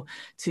helpful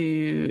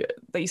to,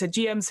 like you said,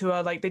 GMs who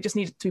are like, they just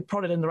need to be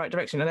prodded in the right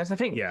direction. And I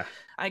think,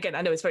 again,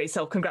 I know it's very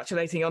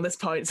self-congratulating on this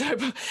point, so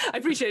I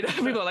appreciate it.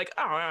 People are like,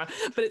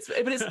 but it's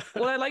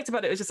what I liked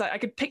about it was just like, I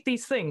could pick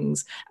these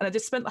things, and I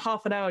just spent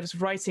half an hour just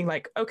writing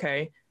like,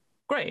 okay,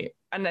 great.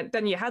 And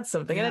then you had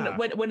something. And then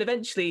when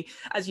eventually,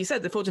 as you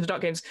said, the Forged in the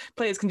Dark games,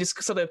 players can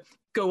just sort of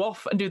go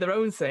off and do their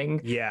own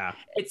thing. Yeah.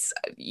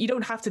 You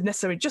don't have to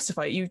necessarily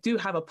justify it. You do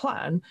have a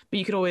plan, but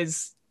you can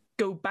always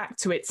go back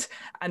to it,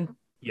 and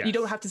you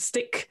don't have to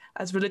stick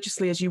as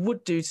religiously as you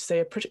would do to, say,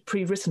 a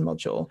pre-written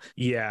module.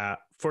 Yeah.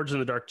 Forged in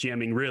the Dark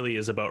GMing really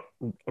is about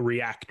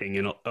reacting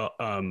and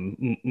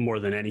more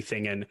than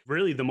anything. And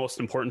really the most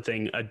important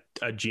thing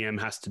a GM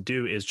has to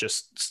do is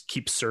just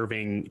keep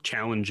serving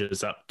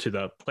challenges up to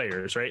the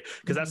players, right?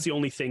 Because that's the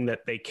only thing that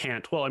they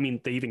can't, well, I mean,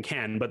 they even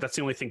can, but that's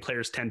the only thing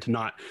players tend to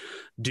not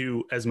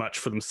do as much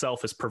for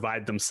themselves, as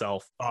provide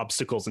themselves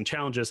obstacles and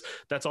challenges.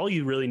 That's all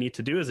you really need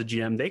to do as a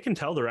GM. They can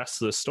tell the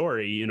rest of the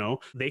story, you know,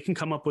 they can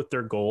come up with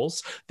their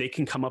goals, they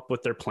can come up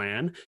with their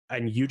plan,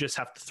 and you just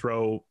have to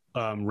throw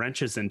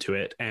wrenches into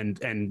it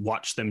and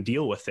watch them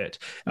deal with it.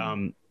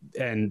 And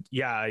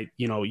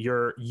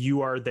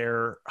you are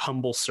their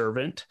humble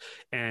servant,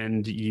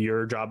 and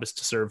your job is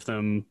to serve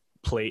them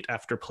plate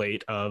after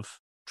plate of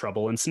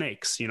trouble and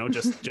snakes, you know,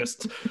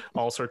 just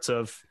all sorts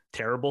of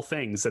terrible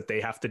things that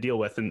they have to deal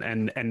with.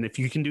 And if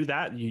you can do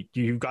that,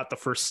 you've got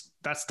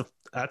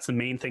that's the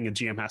main thing a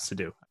GM has to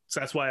do. So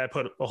that's why I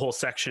put a whole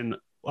section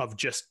of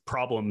just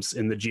problems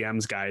in the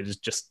GM's guide, is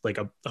just like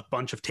a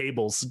bunch of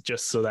tables,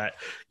 just so that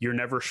you're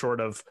never short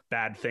of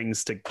bad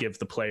things to give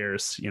the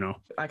players, you know.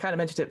 I kind of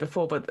mentioned it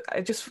before, but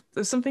there's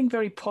something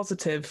very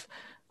positive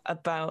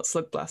about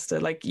Slug Blaster,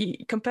 like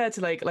compared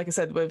to like I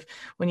said, with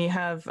when you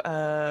have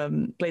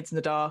Blades in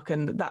the Dark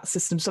and that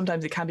system,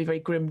 sometimes it can be very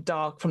grim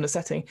dark from the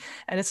setting,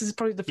 and this is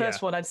probably the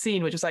first one I'd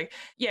seen which was like,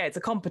 it's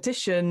a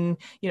competition,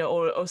 you know,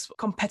 or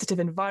competitive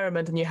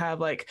environment, and you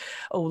have like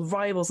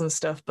rivals and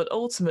stuff, but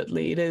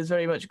ultimately it is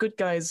very much good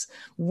guys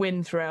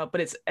win throughout,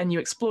 and you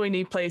explore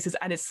new places,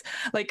 and it's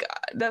like,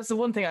 that's the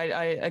one thing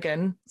I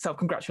again,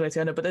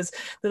 self-congratulating, I know, but there's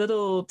the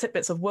little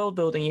tidbits of world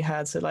building you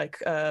had, so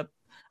like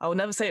I'll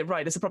never say it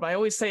right. It's a problem. I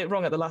always say it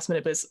wrong at the last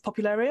minute, but it's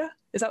Popularia.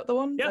 Is that the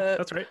one? Yeah,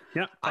 that's right.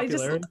 Yeah,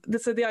 Popularia.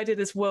 So the idea of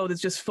this world is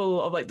just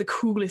full of like the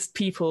coolest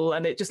people,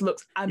 and it just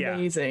looks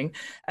amazing.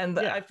 Yeah.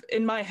 And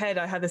in my head,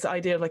 I had this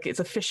idea of like it's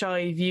a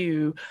fisheye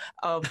view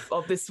of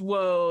this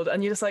world,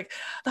 and you're just like,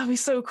 that'd be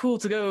so cool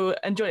to go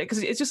enjoy it,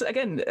 because it's just,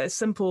 again, a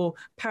simple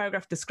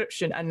paragraph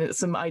description and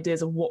some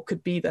ideas of what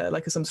could be there,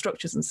 like some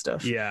structures and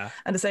stuff. Yeah.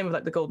 And the same with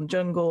like the Golden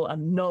Jungle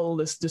and Null.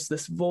 There's just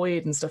this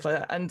void and stuff like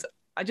that. And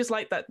I just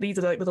like that these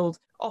are like little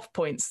off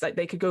points that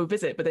they could go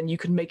visit, but then you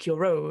can make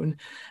your own,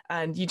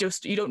 and you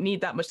don't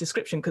need that much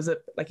description, because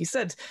like you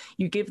said,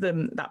 you give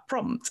them that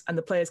prompt and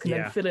the players can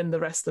then fill in the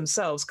rest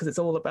themselves, because it's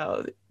all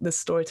about the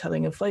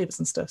storytelling and flavors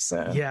and stuff.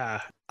 So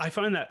yeah, I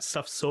find that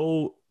stuff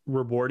so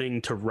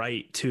rewarding to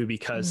write too,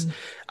 because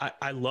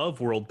I love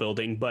world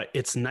building, but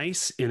it's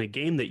nice in a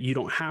game that you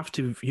don't have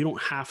to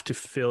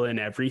fill in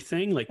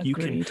everything. Like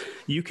Agreed.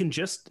 you can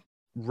just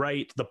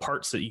write the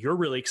parts that you're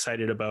really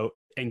excited about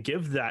and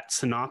give that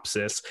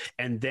synopsis,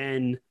 and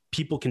then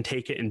people can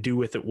take it and do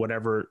with it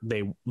whatever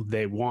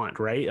they want,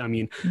 right? I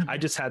mean, I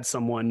just had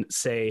someone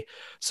say,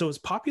 so is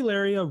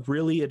Popularia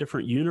really a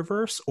different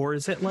universe, or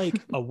is it like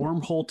a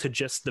wormhole to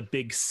just the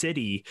big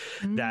city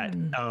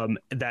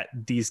that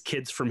these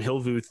kids from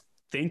Hillview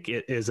think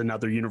it is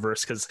another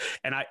universe?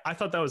 And I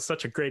thought that was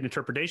such a great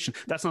interpretation.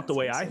 That's not the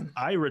way awesome.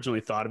 I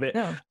originally thought of it,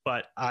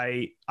 but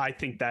I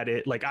think that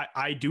it, like,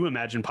 I do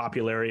imagine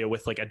Popularia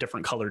with like a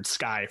different colored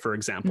sky, for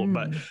example,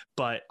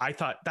 but I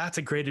thought that's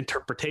a great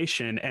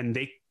interpretation, and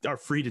they are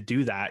free to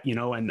do that,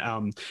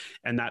 and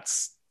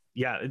that's,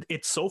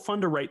 it's so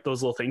fun to write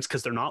those little things,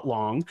 because they're not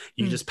long.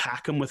 You just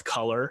pack them with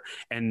color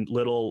and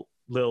little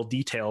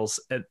details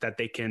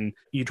that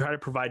you try to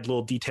provide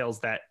little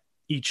details that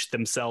each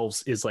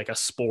themselves is like a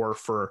spore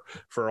for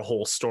a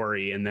whole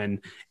story,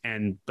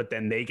 but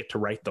then they get to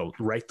write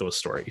those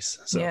stories.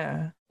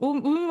 So we'll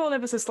move on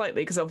ever so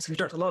slightly, because obviously we've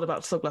talked a lot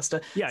about Slug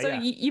Blaster.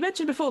 You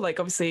mentioned before, like,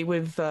 obviously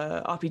with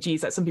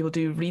RPGs, that some people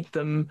do read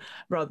them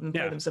rather than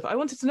play them stuff. I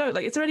wanted to know,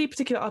 like, is there any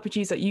particular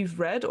RPGs that you've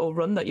read or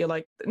run that you're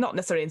like not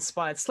necessarily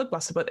inspired Slug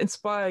Blaster, but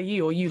inspire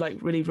you, or you like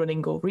really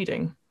running or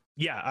reading?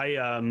 Yeah,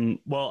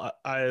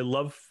 I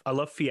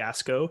love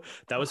Fiasco.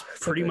 That was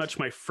pretty much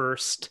my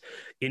first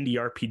indie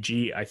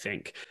RPG, I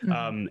think.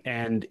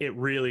 And it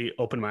really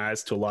opened my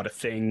eyes to a lot of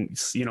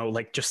things,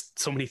 like just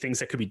so many things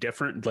that could be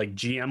different, like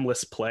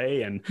GM-less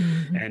play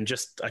and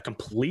just a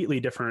completely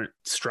different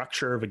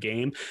structure of a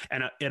game.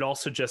 And it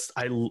also just,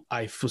 I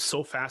was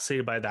so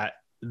fascinated by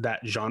that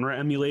genre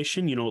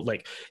emulation,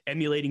 like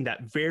emulating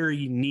that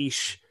very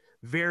niche,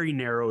 very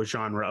narrow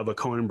genre of a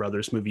Coen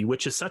Brothers movie,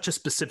 which is such a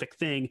specific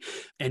thing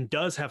and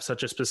does have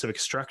such a specific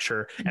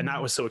structure. And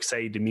that was so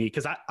exciting to me,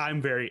 because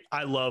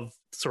I love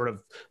sort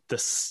of the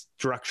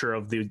structure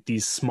of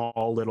these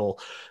small little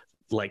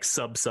like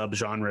sub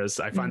genres.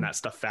 I find that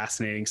stuff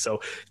fascinating.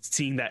 So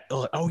seeing that,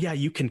 oh yeah,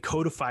 you can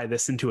codify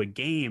this into a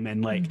game,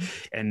 and like,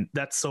 and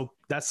that's so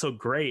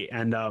great.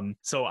 And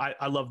so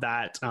I love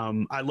that.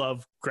 I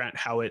love Grant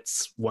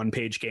Howitt's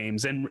one-page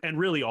games, and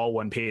really all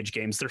one-page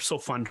games. They're so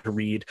fun to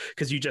read,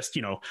 because you just,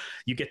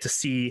 you get to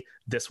see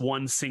this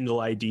one single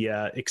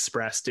idea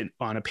expressed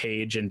on a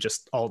page, and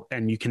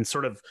you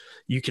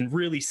can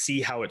really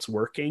see how it's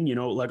working.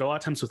 Like a lot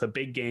of times with a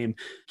big game,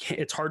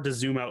 it's hard to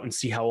zoom out and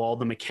see how all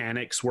the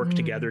mechanics work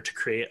together to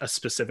create a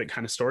specific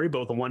kind of story.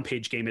 But with a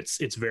one-page game,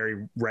 it's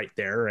very right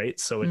there, right?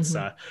 So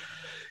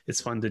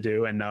it's fun to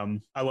do. And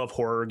I love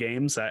horror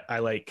games. I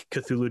like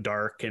Cthulhu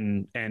Dark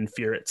and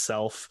Fear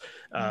itself.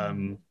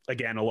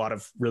 Again, a lot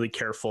of really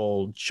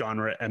careful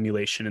genre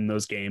emulation in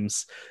those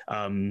games.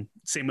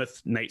 Same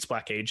with Night's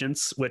Black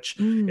Agents, which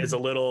is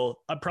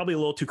probably a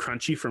little too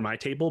crunchy for my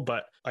table,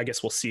 but I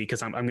guess we'll see,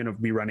 because I'm going to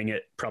be running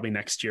it probably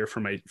next year for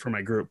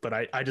my group. But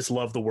I just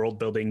love the world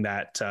building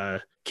that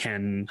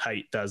Ken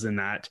Hite does in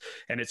that,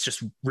 and it's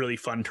just really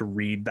fun to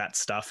read that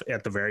stuff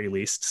at the very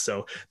least.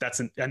 So that's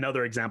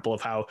another example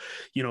of how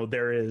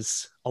there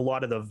is a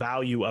lot of the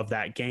value of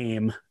that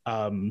game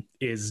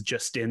is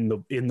just in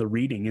the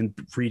reading, and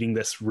reading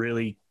this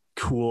really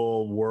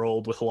cool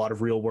world with a lot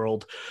of real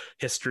world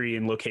history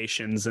and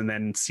locations, and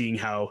then seeing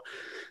how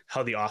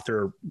the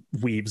author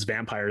weaves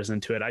vampires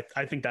into it.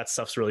 I think that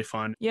stuff's really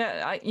fun.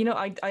 I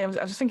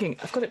was thinking,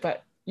 I've got it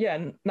back. Yeah,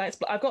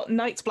 I've got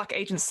Night's Black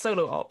Agents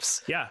Solo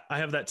Ops. Yeah, I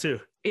have that too.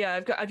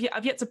 Yeah,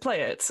 I've yet to play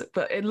it,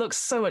 but it looks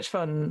so much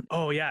fun.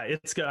 Oh yeah,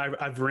 it's good.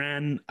 I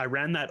ran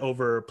that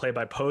over Play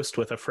by Post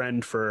with a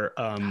friend for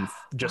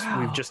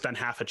we've just done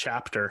half a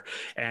chapter,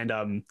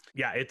 and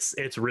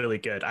it's really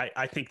good.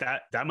 I think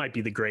that might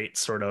be the great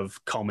sort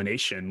of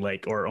culmination,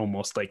 like, or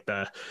almost like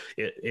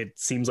it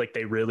seems like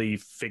they really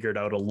figured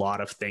out a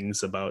lot of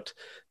things about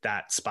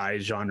that spy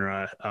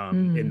genre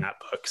in that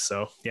book.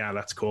 So yeah,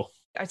 that's cool.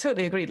 I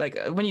totally agree. Like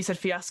when you said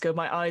Fiasco,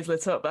 my eyes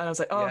lit up, and I was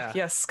like,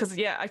 yes, because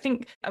I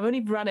think I've only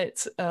ran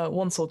it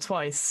once or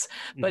twice,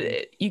 but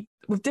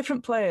with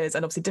different players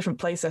and obviously different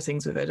play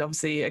settings with it.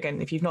 Obviously,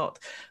 again, if you've not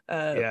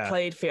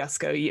played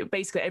Fiasco,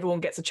 basically everyone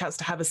gets a chance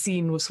to have a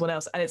scene with someone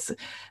else, and it's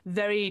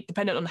very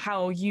dependent on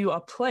how you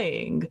are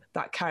playing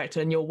that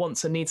character and your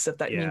wants and needs stuff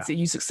that means that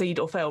you succeed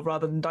or fail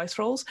rather than dice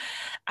rolls.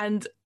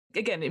 And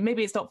again,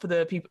 maybe it's not for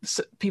the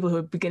people who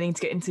are beginning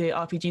to get into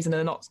RPGs and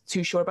are not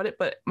too sure about it,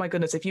 but my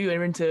goodness, if you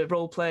are into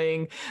role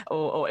playing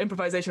or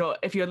improvisation, or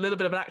if you're a little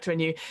bit of an actor in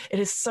you, it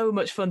is so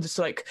much fun just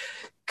to like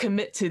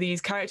commit to these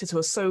characters who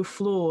are so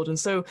flawed and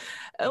so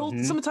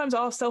sometimes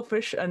are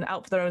selfish and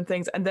out for their own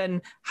things, and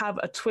then have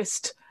a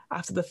twist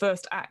after the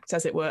first act,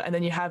 as it were, and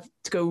then you have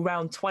to go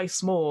round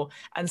twice more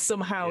and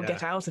somehow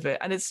get out of it.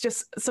 And it's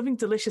just something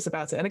delicious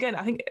about it. And again,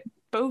 I think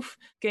both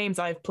games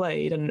I've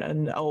played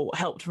and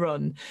helped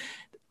run,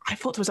 I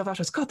thought to myself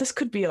afterwards, God, this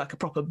could be like a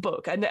proper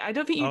book. And I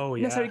don't think you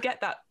necessarily get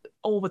that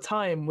all the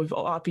time with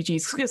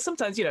RPGs. Because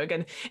sometimes,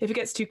 again, if it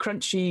gets too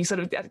crunchy, sort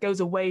of that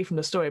goes away from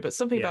the story. But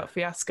something about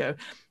Fiasco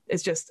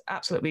is just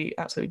absolutely,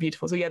 absolutely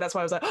beautiful. So that's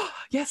why I was like, oh,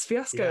 yes,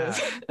 Fiasco.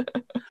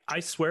 Yeah. I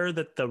swear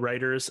that the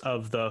writers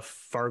of the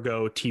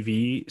Fargo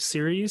TV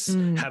series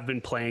have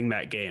been playing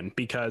that game,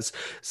 because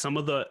some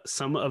of the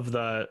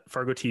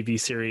Fargo TV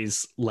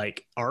series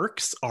like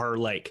arcs are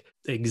like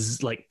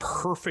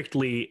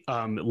perfectly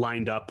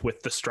lined up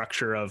with the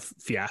structure of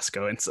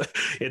Fiasco, and so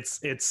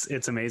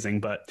it's amazing.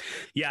 But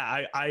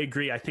yeah, I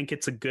agree. I think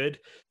it's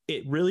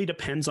it really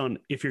depends on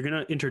if you're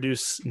going to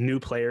introduce new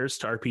players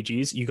to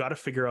RPGs. You got to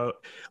figure out,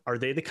 are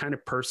they the kind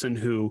of person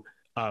who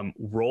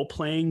role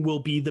playing will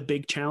be the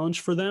big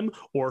challenge for them,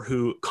 or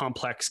who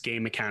complex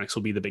game mechanics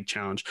will be the big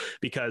challenge?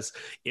 Because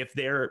if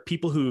they're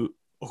people who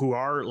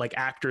are like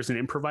actors and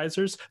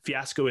improvisers,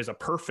 Fiasco is a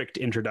perfect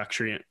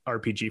introductory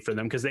RPG for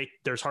them, because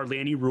there's hardly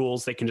any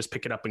rules. They can just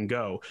pick it up and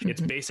go.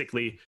 It's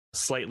basically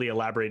slightly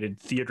elaborated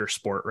theater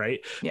sport, right?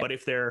 But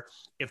if they're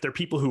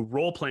people who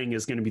role playing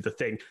is going to be the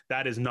thing,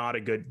 that is not a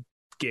good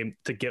game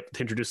to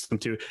introduce them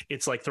to.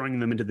 It's like throwing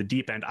them into the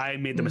deep end. I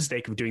made the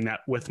mistake of doing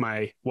that with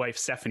my wife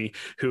Stephanie,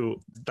 who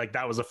like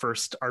that was the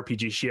first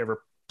RPG she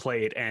ever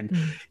played, and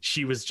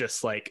she was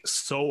just like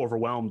so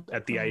overwhelmed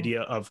at the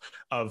idea of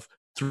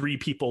three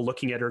people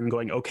looking at her and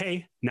going,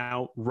 okay,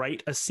 now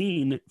write a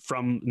scene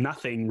from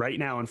nothing right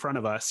now in front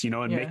of us,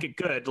 and make it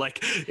good.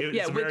 Like,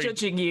 we're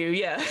judging you.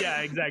 Yeah,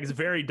 exactly. It's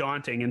very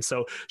daunting. And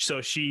so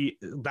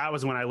that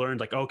was when I learned,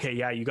 like, okay,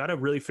 you got to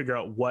really figure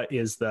out what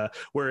is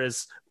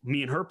whereas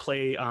me and her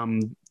play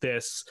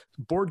this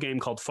board game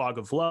called Fog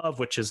of Love,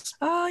 which is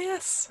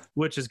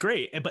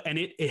great, but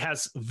it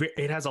has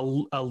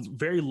a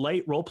very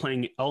light role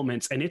playing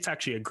elements, and it's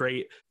actually a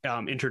great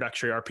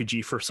introductory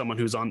RPG for someone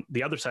who's on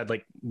the other side,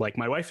 like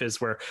my wife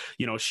is, where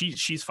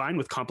she's fine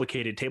with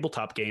complicated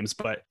tabletop games,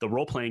 but the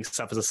role playing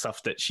stuff is the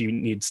stuff that she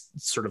needs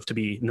sort of to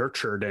be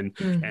nurtured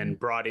and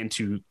brought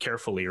into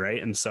carefully,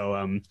 right? And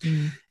so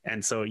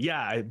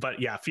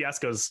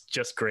Fiasco's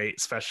just great,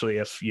 especially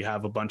if you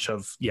have a bunch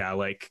of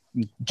like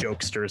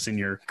jokesters in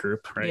your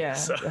group, right?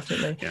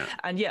 Definitely.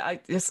 And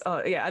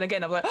and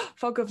again, I'm like,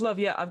 Fog of Love,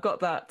 I've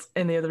got that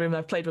in the other room.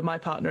 I've played with my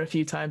partner a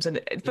few times, and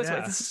first of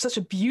all, it's such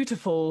a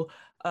beautiful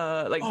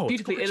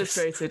beautifully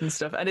illustrated and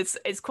stuff, and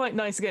it's quite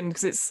nice again,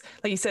 because it's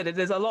like you said,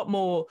 there's a lot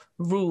more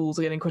rules,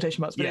 again in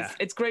quotation marks, but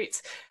it's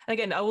great. And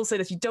again, I will say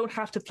this, you don't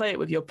have to play it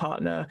with your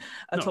partner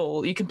at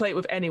all. You can play it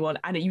with anyone,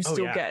 and you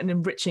still get an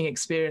enriching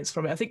experience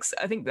from it. I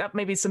think that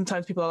maybe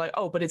sometimes people are like,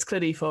 oh, but it's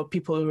clearly for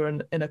people who are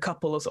in a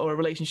couple or a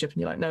relationship,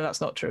 and you're like, no, that's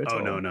not true at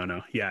all.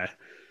 No.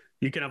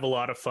 You can have a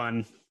lot of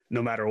fun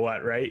no matter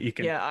what, right? You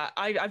can.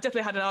 I've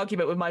definitely had an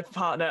argument with my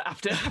partner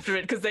after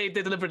it, because they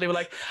deliberately were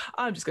like,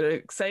 I'm just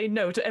going to say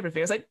no to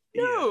everything. I was like,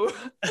 no,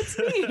 that's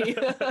me.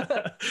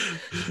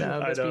 No,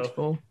 that's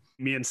beautiful.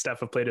 Me and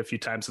Steph have played a few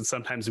times, and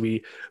sometimes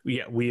we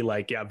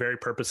very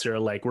purposely are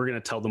like, we're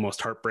going to tell the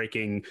most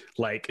heartbreaking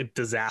like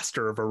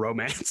disaster of a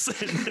romance,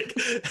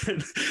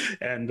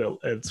 and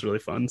it's really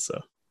fun.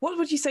 So. What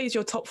would you say is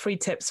your top 3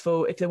 tips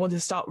for if they want to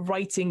start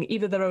writing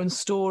either their own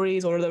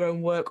stories or their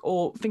own work,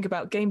 or think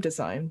about game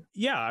design?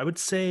 Yeah, I would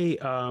say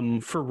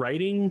for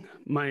writing,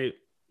 my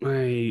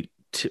main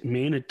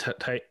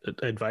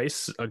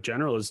advice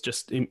general is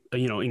just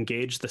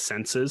engage the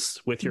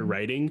senses with your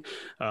writing,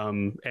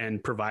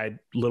 and provide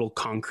little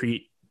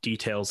concrete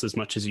details as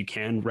much as you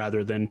can,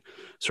 rather than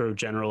sort of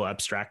general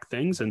abstract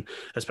things. And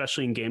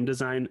especially in game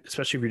design,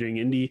 especially if you're doing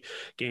indie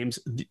games,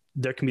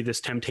 there can be this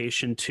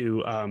temptation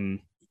to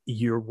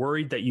you're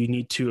worried that you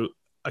need to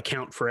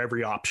account for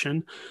every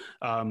option.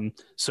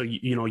 So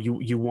you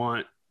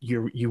want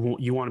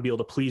to be able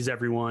to please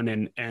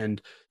everyone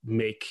and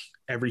make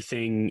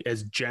everything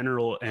as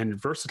general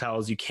and versatile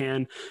as you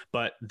can,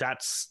 but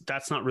that's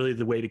not really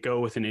the way to go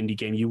with an indie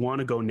game. You want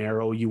to go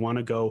narrow, you want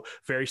to go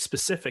very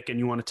specific, and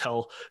you want to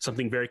tell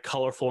something very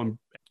colorful and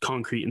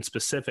concrete and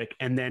specific.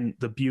 And then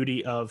the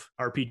beauty of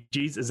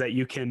RPGs is that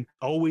you can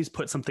always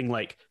put something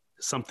like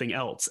something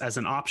else as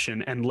an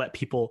option and let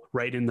people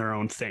write in their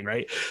own thing,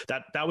 right?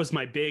 That was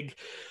my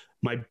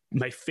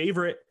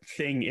favorite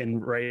thing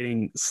in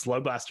writing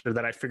Slug Blaster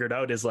that I figured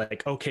out is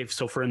like, okay,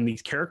 so for in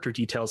these character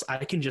details,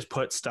 I can just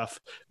put stuff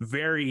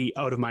very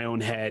out of my own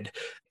head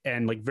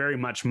and like very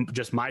much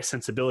just my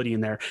sensibility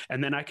in there.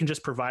 And then I can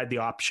just provide the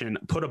option,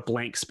 put a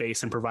blank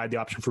space and provide the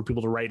option for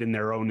people to write in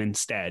their own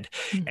instead.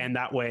 Mm-hmm. And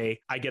that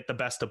way I get the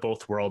best of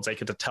both worlds. I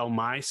get to tell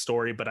my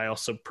story, but I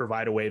also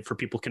provide a way for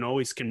people can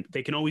always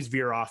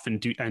veer off and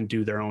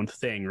do their own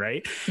thing.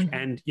 Right. Mm-hmm.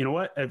 And you know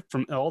what,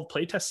 from all the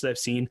playtests I've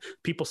seen,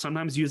 people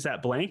sometimes use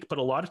that blank, but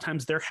a lot of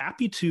times they're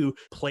happy to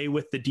play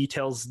with the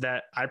details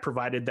that I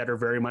provided that are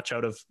very much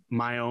out of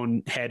my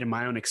own head and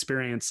my own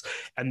experience.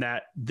 And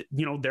that,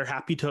 you know, they're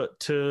happy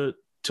to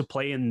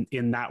play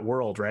in that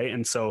world. Right.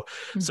 And so,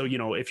 so, you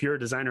know, if you're a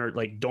designer,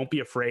 like, don't be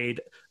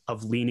afraid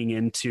of leaning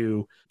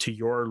into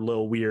your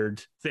little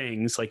weird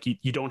things. Like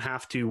you don't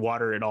have to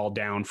water it all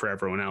down for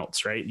everyone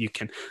else. Right. You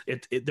can,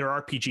 there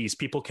are RPGs.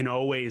 People can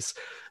always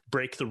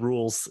break the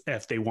rules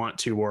if they want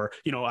to, or,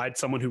 you know, I had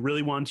someone who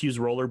really wanted to use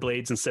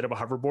rollerblades instead of a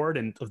hoverboard,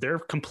 and they're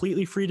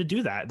completely free to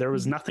do that. There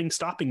was nothing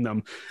stopping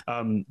them.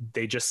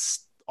 They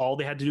just, all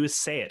they had to do is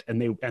say it,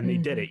 and they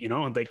did it, you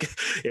know, and like,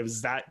 it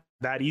was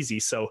that easy.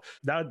 So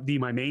that would be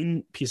my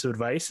main piece of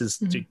advice, is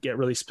to get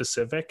really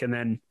specific. And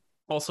then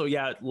also,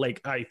 yeah,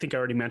 like I think I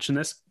already mentioned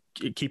this,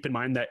 keep in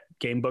mind that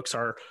game books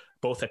are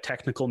both a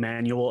technical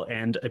manual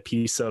and a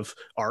piece of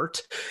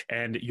art,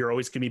 and you're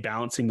always going to be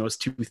balancing those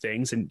two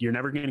things, and you're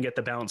never going to get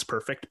the balance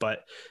perfect.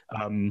 But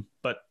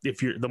if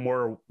the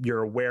more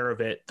you're aware of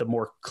it, the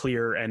more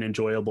clear and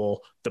enjoyable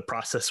the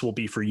process will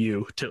be for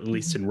you, to at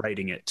least in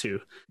writing it.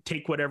 To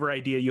take whatever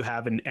idea you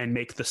have and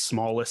make the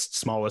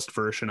smallest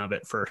version of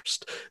it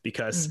first,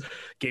 because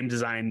game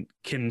design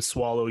can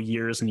swallow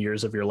years and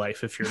years of your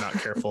life if you're not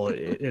careful.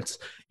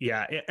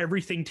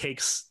 Everything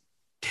takes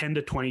 10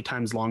 to 20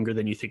 times longer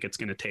than you think it's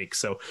going to take.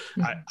 So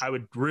I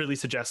would really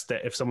suggest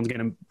that if someone's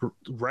going to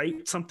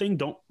write something,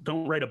 don't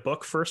write a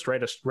book first,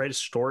 write a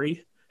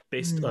story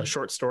based, a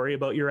short story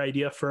about your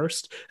idea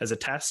first as a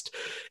test.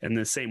 And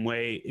the same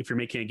way, if you're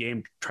making a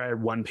game, try a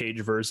 1-page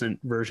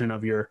version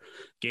of your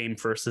game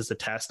first as a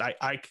test.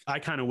 I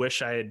kind of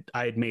wish I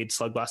had made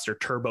Slug Blaster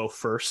Turbo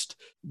first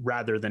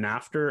rather than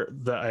after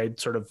I'd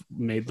sort of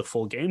made the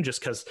full game, just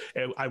because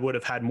I would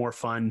have had more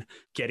fun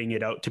getting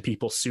it out to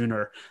people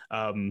sooner.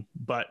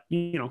 But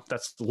you know,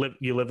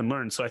 you live and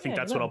learn. So I think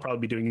that's what I'll probably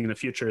be doing in the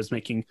future, is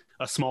making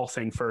a small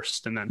thing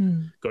first and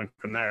then going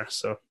from there.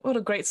 So what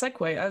a great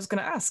segue. I was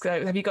going to ask,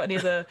 have you got any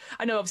other,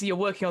 I know obviously you're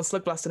working on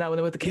Slug Blaster now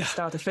with the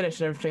Kickstarter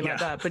finish and everything like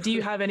that, but do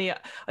you have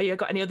you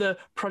got any other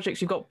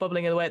projects you've got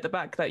bubbling away at the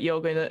back that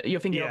you're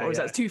thinking of, or is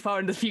that too far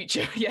in the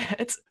future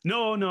yet?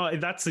 No,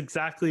 that's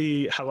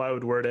exactly how I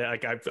would word it.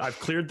 Like I've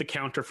cleared the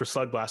counter for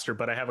Slug Blaster,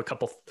 but I have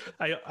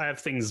I have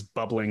things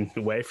bubbling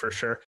away for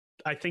sure.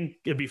 I think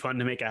it'd be fun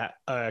to make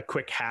a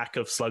quick hack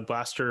of Slug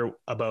Blaster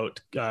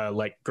about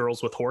like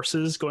girls with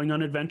horses going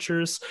on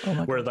adventures,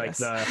 where like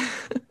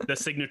the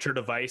signature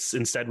device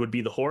instead would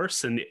be the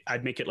horse, and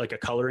I'd make it like a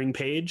coloring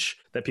page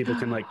that people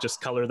can like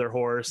just color their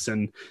horse,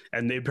 and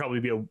they'd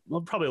probably be a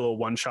little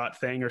one-shot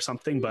thing or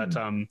something. But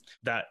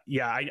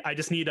I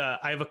just need I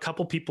have a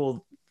couple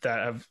people that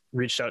have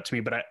reached out to me,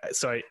 but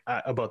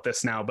I about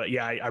this now. But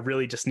yeah, I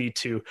really just need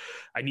to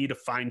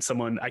find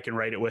someone I can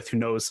write it with who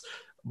knows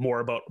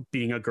more about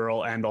being a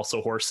girl and also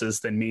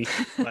horses than me.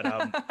 But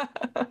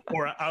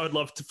or I would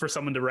love for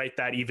someone to write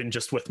that even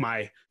just with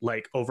my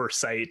like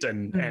oversight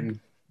and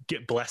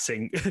get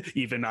blessing.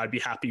 Even I'd be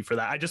happy for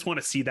that. I just want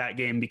to see that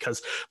game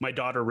because my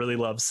daughter really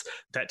loves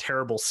that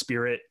Terrible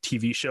Spirit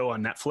TV show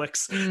on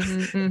Netflix.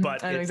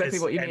 But I know exactly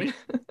what you mean.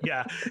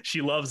 Yeah,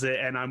 she loves it,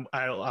 and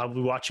I'll be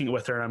watching it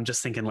with her. And I'm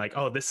just thinking like,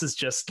 oh, this is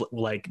just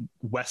like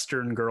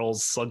Western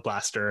girls Slug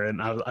Blaster,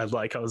 and I was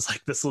like,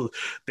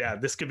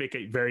 this could make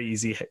a very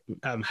easy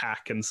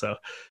hack. And so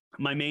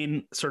my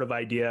main sort of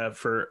idea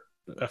for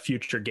a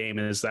future game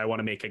is that I want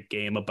to make a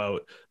game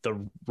about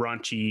the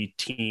raunchy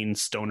teen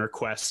stoner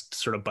quest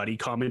sort of buddy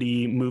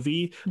comedy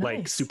movie,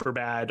 like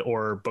Superbad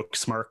or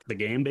Booksmart the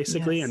game,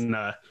 basically. Yes.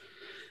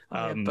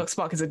 And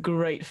Booksmart is a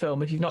great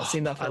film. If you've not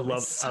seen that film,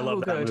 I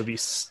love that movie.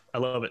 I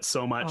love it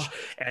so much.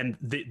 And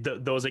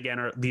those again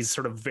are these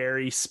sort of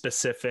very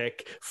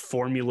specific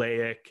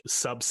formulaic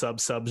sub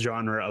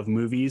genre of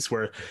movies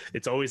where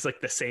it's always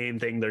like the same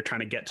thing. They're trying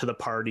to get to the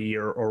party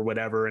or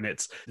whatever. And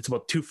it's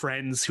about two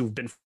friends who've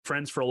been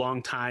friends for a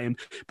long time,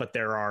 but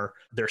they're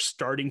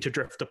starting to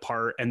drift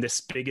apart. And this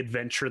big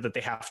adventure that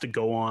they have to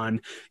go on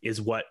is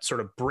what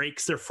sort of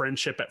breaks their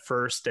friendship at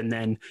first and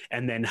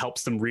then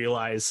helps them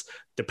realize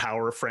the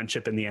power of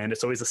friendship in the end.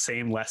 It's always the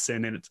same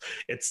lesson, and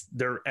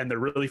they're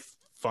really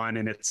fun,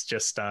 and it's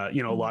just a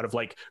lot of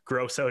like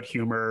gross out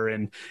humor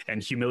and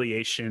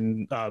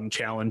humiliation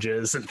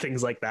challenges and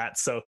things like that.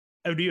 So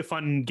it would be a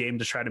fun game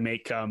to try to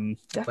make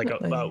like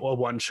a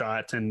one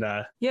shot. And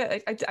I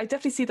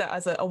definitely see that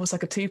as almost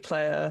like a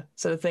 2-player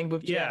sort of thing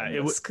with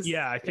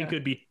I think it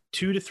would be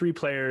 2 to 3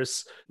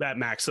 players at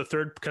max. So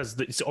third, because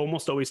it's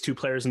almost always 2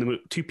 players in the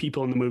two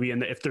people in the movie,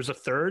 and if there's a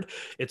third,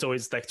 it's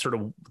always like sort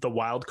of the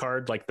wild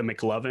card, like the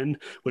McLovin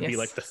would be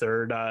like the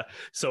third.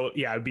 So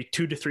yeah, it'd be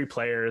 2 to 3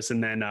 players,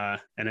 and then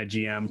and a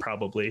GM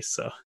probably.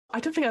 So I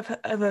don't think I've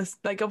ever,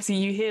 like, obviously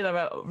you hear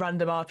about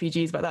random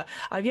RPGs about that.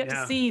 I've yet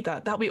to see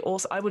that. That'd be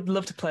awesome. I would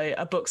love to play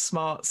a Book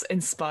Smarts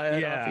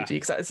inspired RPG,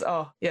 because that's,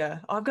 I'm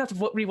going to have to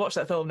rewatch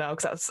that film now,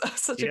 because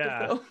that's such a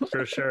good film.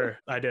 For sure.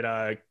 I did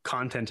a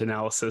content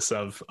analysis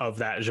of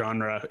that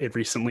genre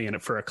recently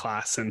for a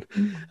class.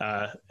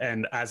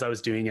 And as I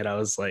was doing it, I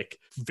was like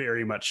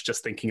very much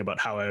just thinking about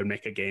how I would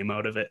make a game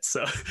out of it.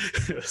 So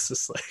it was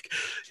just like,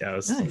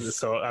 nice.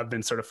 So I've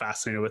been sort of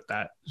fascinated with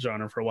that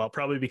genre for a while,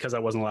 probably because I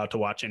wasn't allowed to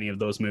watch any of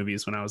those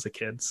movies when I was a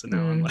kid. So now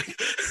I'm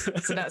like,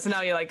 so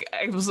now you're like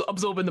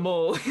absorbing them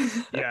all.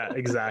 Yeah,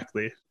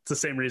 exactly. It's the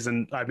same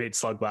reason I made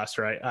Slug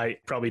Blaster. I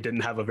probably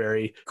didn't have a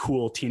very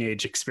cool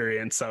teenage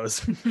experience. I was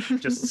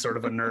just sort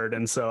of a nerd.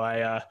 And so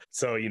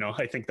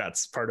I think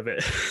that's part of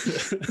it.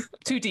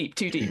 Too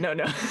deep. No.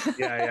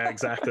 Yeah,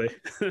 exactly.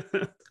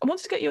 I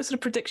wanted to get your sort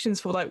of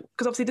predictions for, like,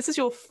 because obviously this is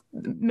your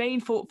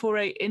main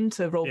foray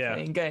into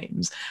role-playing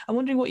games. I'm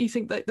wondering what you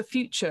think that the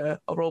future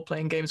of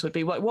role-playing games would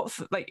be.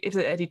 Like, if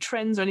there are any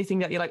trends or anything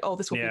that you're like, oh,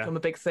 this will become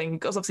a big thing?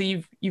 Because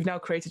obviously you've now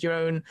created your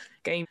own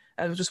game.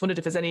 I just wondered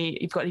if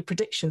you've got any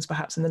predictions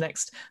perhaps in the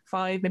next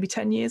 5, maybe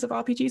 10 years of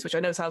RPGs, which I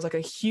know sounds like a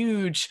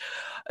huge,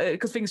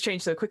 because things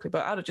change so quickly,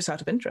 but out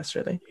of interest,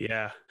 really.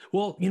 Yeah.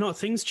 Well,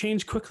 things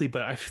change quickly,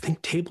 but I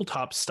think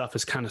tabletop stuff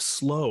is kind of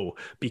slow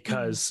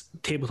because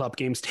tabletop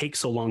games take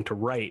so long to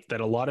write that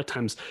a lot of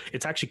times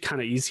it's actually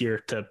kind of easier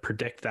to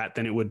predict that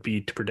than it would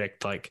be to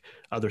predict like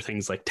other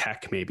things like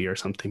tech maybe or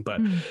something.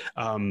 But,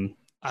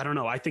 I don't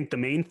know. I think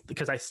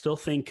because I still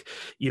think,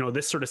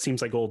 this sort of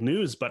seems like old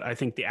news, but I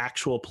think the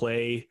actual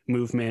play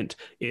movement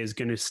is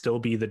going to still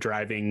be the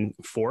driving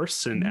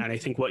force. And I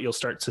think what you'll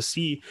start to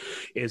see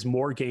is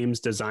more games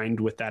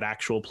designed with that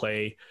actual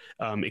play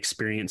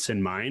experience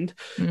in mind.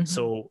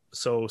 So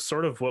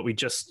sort of what we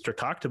just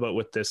talked about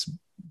with this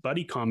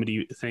buddy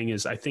comedy thing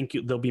is I think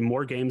there'll be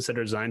more games that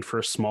are designed for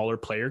a smaller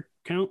player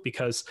count,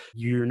 because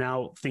you're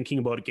now thinking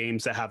about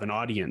games that have an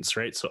audience,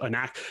 right? So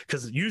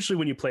because usually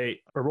when you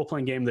play a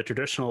role-playing game, the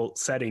traditional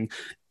setting,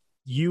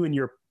 you and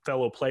your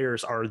fellow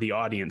players are the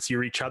audience.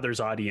 You're each other's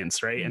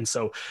audience, right? And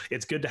so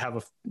it's good to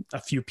have a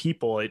few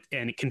people,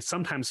 and it can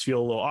sometimes feel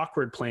a little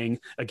awkward playing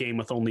a game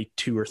with only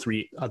 2 or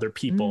 3 other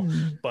people.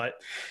 But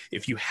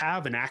if you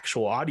have an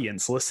actual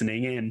audience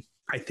listening in,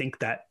 I think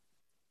that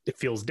it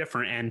feels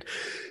different, and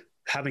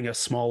having a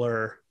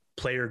smaller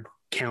player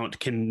count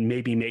can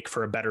maybe make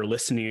for a better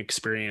listening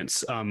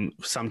experience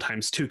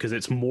sometimes too, because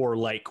it's more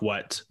like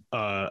what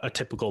a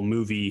typical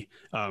movie,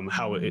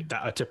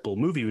 a typical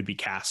movie would be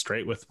cast,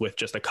 right? With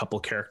just a couple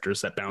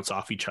characters that bounce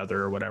off each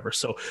other or whatever.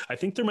 So I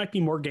think there might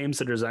be more games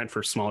that are designed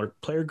for smaller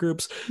player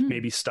groups,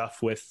 maybe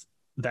stuff with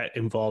that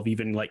involve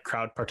even like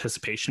crowd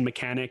participation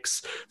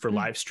mechanics for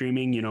live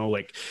streaming,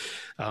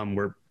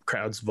 where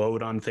crowds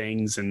vote on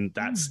things and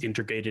that's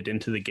integrated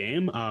into the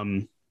game.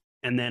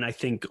 And then I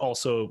think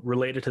also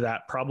related to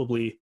that,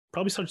 probably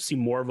start to see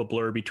more of a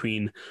blur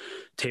between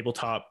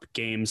tabletop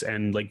games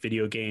and like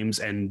video games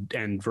and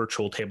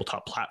virtual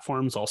tabletop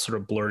platforms, all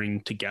sort of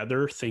blurring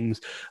together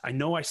things. I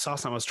know I saw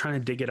something, I was trying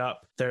to dig it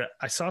up there.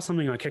 I saw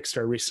something on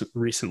Kickstarter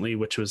recently,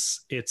 which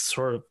was, it's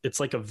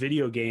like a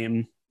video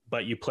game,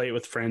 but you play it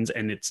with friends,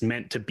 and it's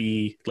meant to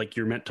be like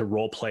you're meant to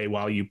role play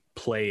while you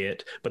play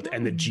it,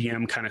 and the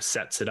GM kind of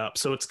sets it up.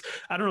 So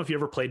I don't know if you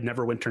ever played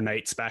Neverwinter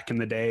Nights back in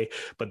the day,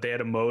 but they had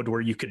a mode where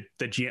you could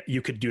do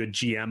a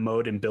GM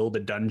mode and build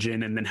a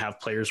dungeon and then have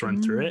players run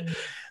through it.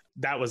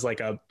 That was like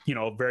a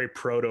very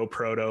proto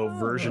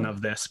version of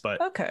this,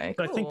 but okay,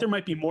 cool. I think there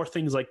might be more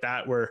things like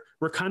that where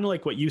we're kind of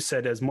like what you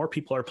said, as more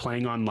people are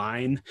playing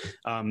online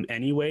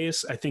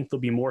anyways. I think there'll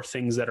be more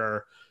things that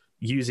are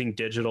using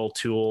digital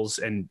tools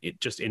and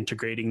just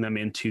integrating them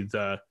into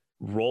the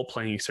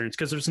role-playing experience,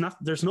 because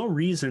there's no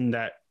reason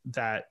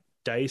that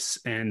dice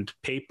and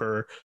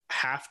paper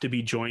have to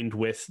be joined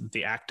with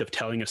the act of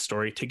telling a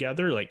story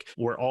together, like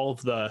where all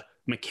of the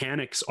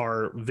mechanics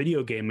are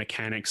video game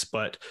mechanics,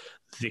 but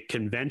the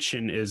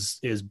convention is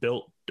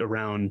built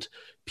around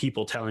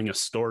people telling a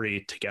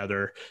story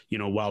together,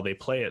 while they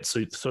play it.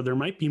 So there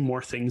might be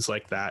more things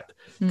like that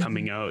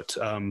coming out.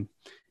 And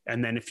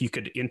then if you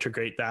could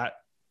integrate that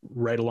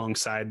right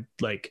alongside,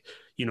 like,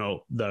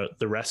 the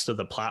rest of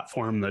the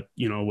platform, that,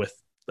 with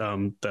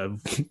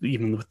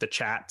even with the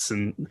chats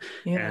and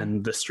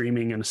the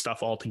streaming and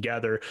stuff all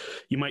together,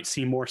 you might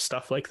see more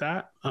stuff like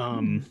that.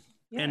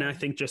 And I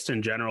think just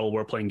in general,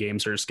 role-playing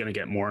games are just going to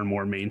get more and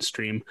more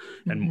mainstream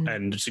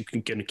and just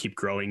going to keep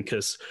growing,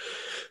 because,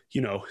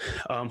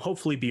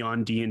 hopefully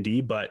beyond D&D,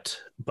 but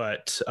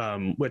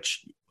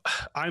which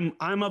I'm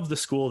of the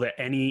school that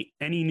any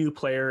new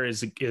player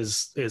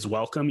is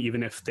welcome,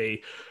 even if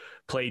they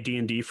play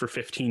D&D for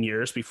 15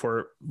 years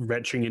before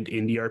venturing into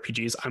indie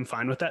RPGs. I'm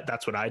fine with that.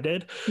 That's what I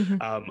did.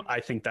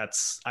 I think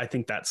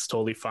that's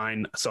totally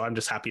fine. So I'm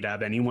just happy to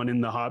have anyone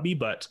in the hobby,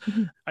 but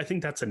I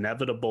think that's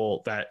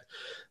inevitable that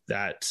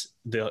that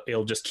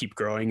it'll just keep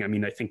growing. I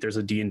mean, I think there's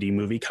a D&D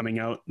movie coming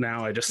out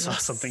now. I just saw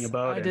something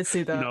about it. I did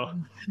see that. You know,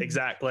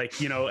 exactly.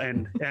 Like, you know,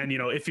 and you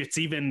know, if it's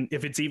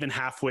even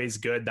halfway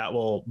good, that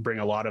will bring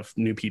a lot of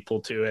new people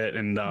to it.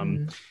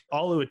 And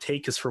all it would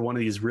take is for one of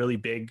these really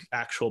big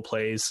actual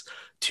plays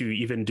to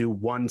even do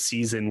one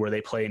season where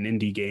they play an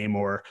indie game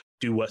or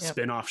do a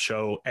spin-off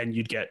show, and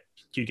you'd get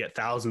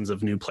thousands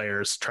of new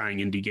players trying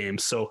indie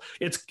games. So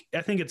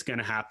I think it's going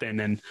to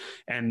happen.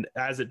 And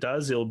as it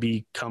does, it'll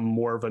become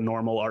more of a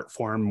normal art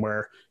form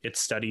where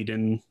it's studied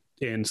in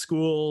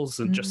schools,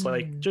 and just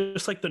like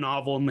the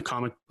novel and the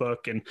comic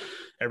book and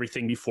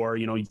everything before.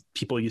 You know,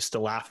 people used to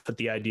laugh at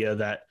the idea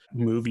that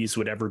movies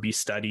would ever be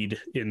studied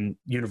in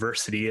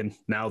university, and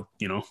now,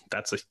 you know,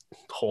 that's a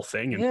whole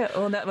thing. And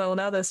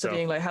now they're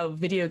studying like how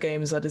video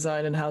games are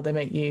designed and how they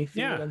make you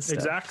feel and stuff.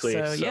 Exactly.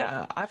 So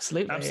yeah,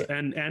 absolutely.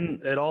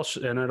 And it all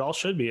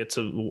should be.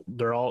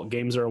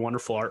 Games are a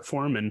wonderful art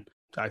form, and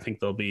I think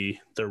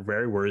they're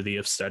very worthy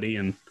of study,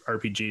 and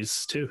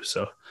RPGs too.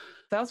 So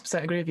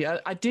 1,000% agree with you.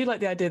 I do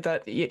like the idea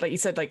that, like you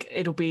said, like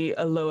it'll be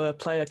a lower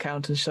player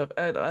count and stuff.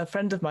 A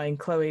friend of mine,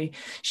 Chloe,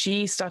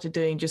 she started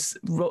doing just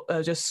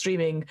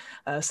streaming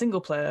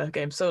single player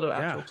games, solo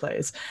actual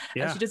plays.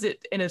 Yeah. And she does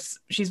it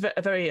she's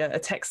a very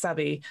tech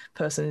savvy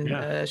person.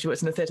 Yeah. She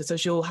works in the theater, so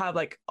she'll have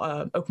like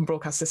open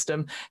broadcast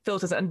system,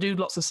 filters, and do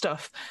lots of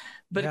stuff.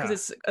 But because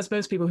it's, as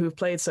most people who've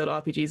played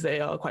solo RPGs, they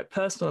are quite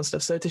personal and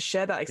stuff. So to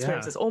share that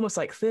experience, it's almost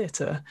like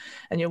theater,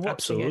 and you're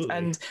watching it.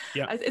 And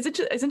it's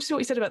interesting what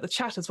you said about the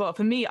chat as well.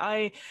 For me,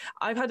 I've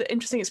had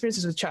interesting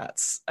experiences with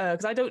chats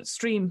because I don't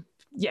stream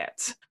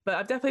yet, but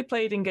I've definitely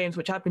played in games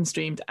which have been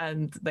streamed,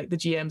 and like the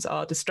GMs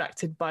are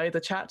distracted by the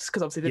chats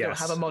because obviously they don't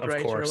have a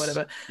moderator or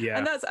whatever.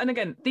 Yeah. And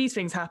again, these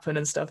things happen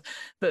and stuff.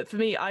 But for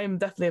me, I am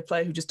definitely a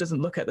player who just doesn't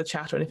look at the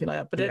chat or anything like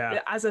that.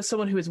 But as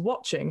someone who is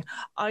watching,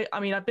 I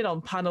mean, I've been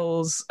on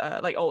panels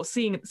or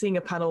seeing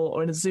a panel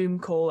or in a Zoom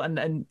call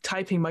and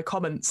typing my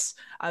comments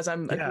as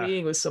I'm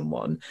agreeing with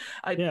someone.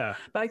 But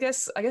I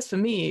guess for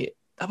me,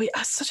 I mean,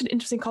 that's such an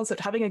interesting concept,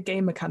 having a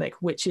game mechanic,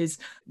 which is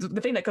the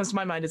thing that comes to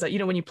my mind is that, you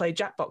know, when you play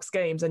Jackbox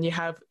games and you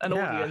have an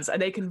audience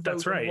and they can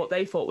vote on what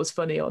they thought was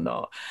funny or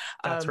not.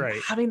 That's right.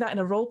 Having that in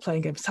a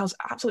role-playing game sounds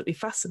absolutely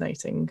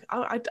fascinating.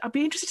 I'd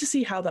be interested to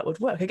see how that would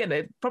work. Again,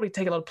 it'd probably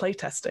take a lot of play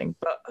testing,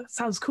 but it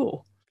sounds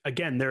cool.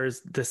 Again,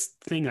 there's this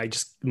thing I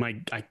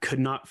could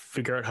not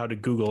figure out how to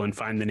Google and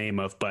find the name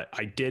of, but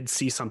I did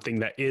see something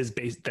that is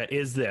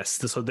this.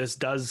 So this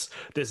does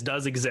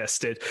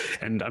exist.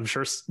 And I'm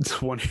sure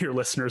one of your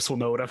listeners will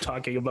know what I'm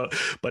talking about.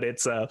 But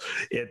it's sort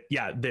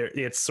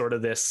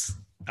of this.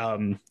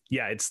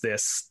 It's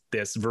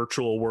this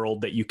virtual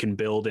world that you can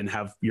build and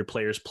have your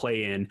players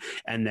play in,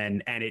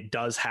 and it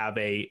does have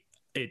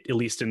at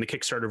least in the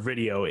Kickstarter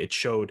video, it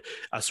showed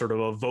a sort of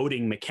a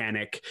voting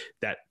mechanic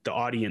that the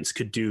audience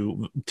could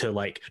do to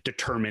like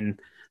determine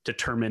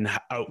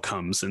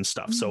outcomes and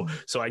stuff. So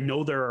I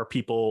know there are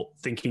people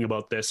thinking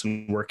about this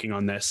and working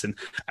on this, and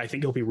I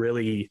think it'll be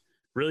really,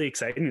 really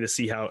exciting to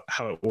see how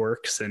it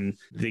works and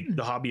the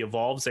hobby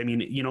evolves. I mean,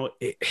 you know,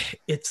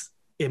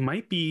 it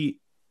might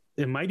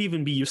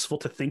even be useful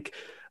to think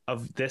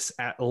of this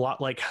at a lot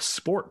like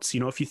sports.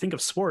 You know, if you think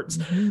of sports,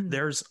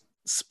 there's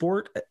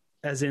sport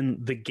as in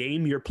the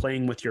game you're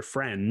playing with your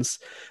friends,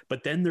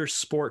 but then there's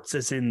sports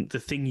as in the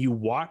thing you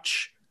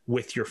watch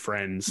with your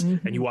friends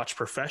and you watch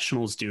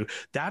professionals do.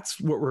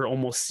 That's what we're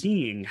almost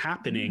seeing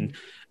happening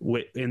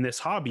in this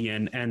hobby.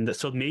 And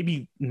so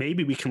maybe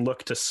we can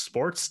look to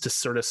sports to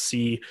sort of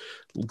see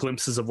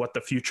glimpses of what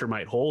the future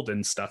might hold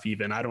and stuff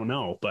even. I don't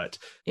know, but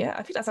yeah,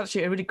 I think that's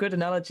actually a really good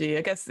analogy.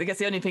 I guess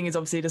the only thing is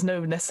obviously there's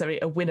no necessarily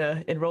a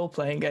winner in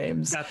role-playing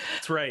games.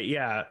 That's right.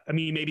 Yeah. I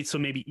mean, maybe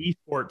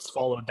esports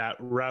followed that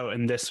route,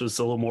 and this was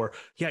a little more,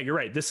 you're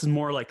right. This is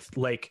more like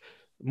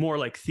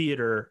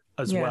theater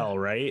as well,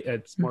 right?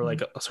 It's more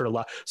like a sort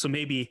of so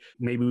maybe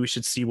we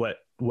should see what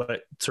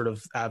sort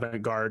of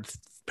avant-garde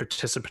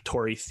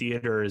participatory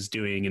theater is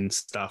doing and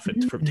stuff,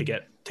 and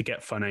to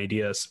get fun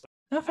ideas.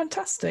 Oh,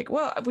 fantastic.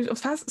 Well,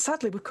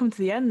 sadly, we've come to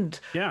the end.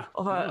 Yeah.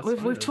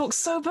 We've talked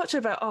so much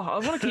about, I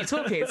want to keep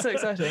talking. It's so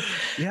exciting.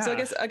 So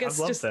I guess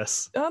love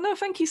this. Oh, no,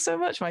 thank you so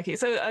much, Mikey.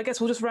 So I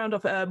guess we'll just round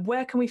off.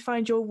 Where can we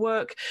find your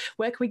work?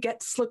 Where can we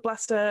get Slug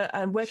Blaster?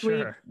 And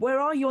where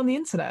are you on the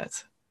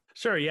internet?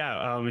 Sure.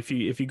 Yeah. If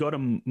you go to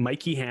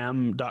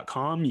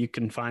mikeyham.com, you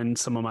can find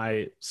some of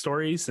my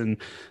stories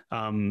and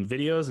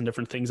videos and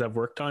different things I've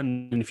worked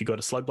on. And if you go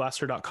to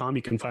slugblaster.com,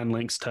 you can find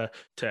links to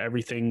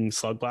everything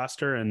Slug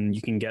Blaster, and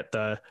you can get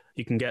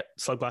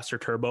Slug Blaster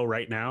Turbo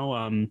right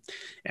now.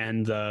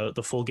 And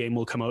the full game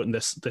will come out in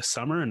this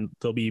summer, and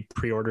there'll be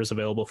pre-orders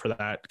available for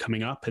that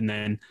coming up. And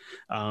then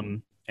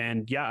I'm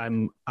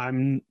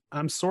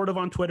sort of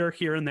on Twitter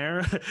here and there.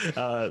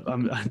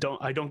 I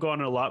don't go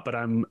on it a lot, but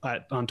I'm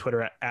on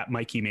Twitter at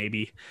Mikey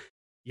Maybe.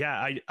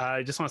 Yeah,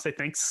 I just want to say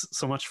thanks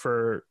so much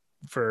for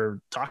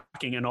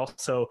talking, and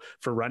also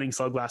for running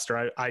Slug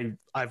Blaster.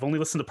 I've only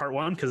listened to part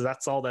 1 because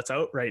that's all that's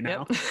out right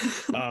now.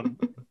 Yep.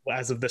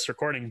 As of this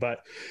recording, but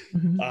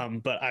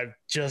I've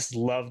just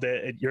loved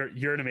it.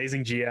 You're an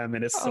amazing GM,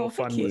 and it's so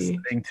fun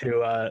listening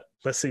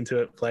to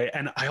it play.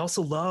 And I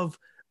also love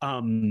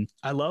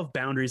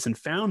Boundaries and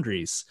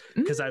Foundries,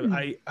 because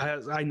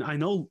I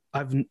know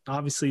I've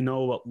obviously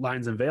know what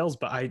Lines and Veils,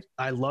 but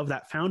I love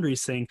that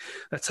Foundries thing.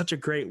 That's such a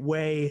great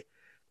way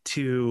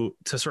to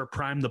sort of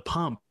prime the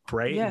pump,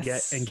 right?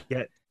 Yes. and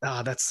get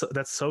that's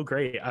so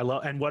great. I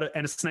love, and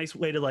it's a nice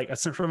way to, like,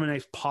 it's from a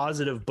nice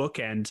positive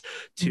bookend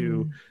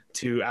to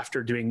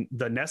after doing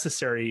the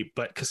necessary,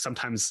 but because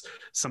sometimes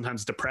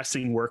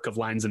depressing work of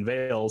Lines and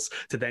Veils,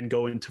 to then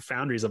go into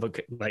Foundries of,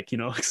 like, you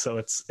know, so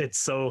it's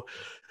so.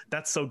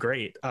 That's so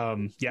great. So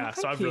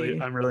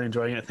I'm really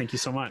enjoying it. Thank you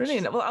so much.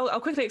 Brilliant. Well, I'll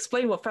quickly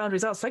explain what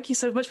Foundries are. So thank you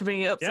so much for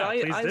bringing it up.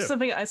 Yeah, so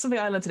something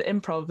I learned in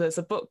improv. There's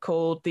a book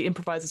called The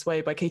Improviser's Way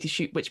by Katie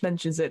Shute, which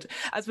mentions it.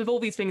 As with all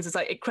these things, it's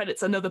like it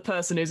credits another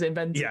person who's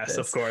invented this. Yes,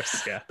 of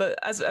course. Yeah. But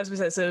as we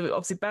said, so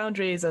obviously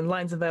Boundaries and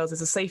Lines and Veils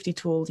is a safety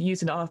tool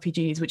used in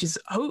RPGs, which is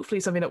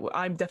hopefully something that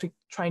I'm definitely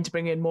trying to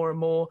bring in more and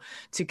more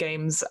to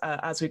games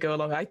as we go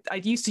along. I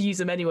used to use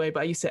them anyway, but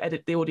I used to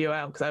edit the audio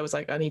out because I was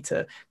like, I need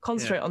to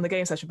concentrate on the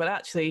game session. But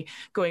actually,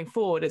 going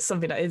forward, it's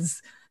something that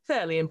is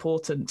fairly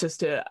important just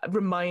to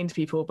remind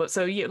people. But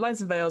so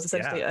Lines and Veils,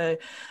 essentially a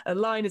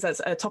line is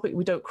a topic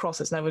we don't cross.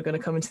 It's never going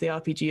to come into the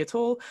RPG at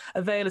all.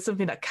 A veil is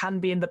something that can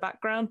be in the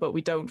background, but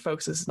we don't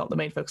focus. It's not the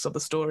main focus of the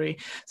story.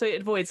 So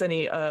it avoids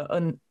any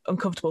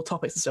uncomfortable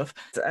topics and stuff.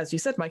 As you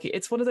said, Mikey,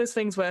 it's one of those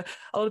things where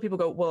a lot of people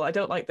go, well, I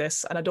don't like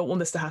this and I don't want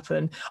this to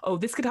happen. Oh,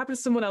 this could happen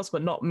to someone else,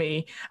 but not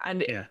me.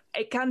 And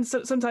it can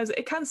sometimes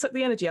it can suck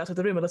the energy out of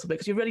the room a little bit,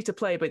 because you're ready to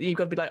play, but you've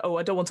got to be like, oh,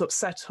 I don't want to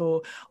upset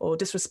or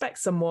disrespect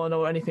someone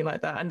or anything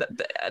like that. And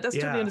that's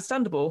totally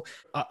understandable.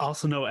 I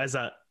also know as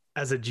a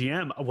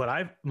GM,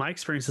 my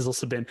experience has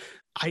also been,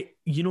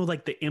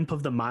 like the imp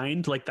of the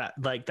mind, like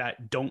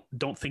that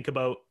don't think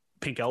about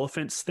pink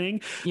elephants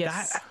thing.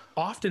 Yes. That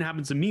often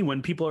happens to me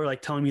when people are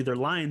like telling me their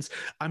lines.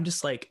 I'm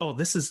just like, oh,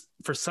 this is,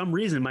 for some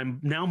reason,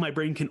 my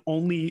brain can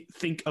only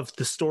think of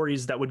the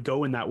stories that would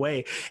go in that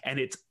way. And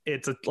it's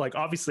like,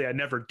 obviously I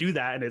never do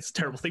that, and it's a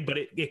terrible thing, but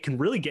it can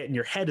really get in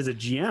your head as a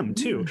GM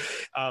too.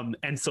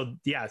 And so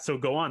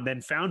go on. Then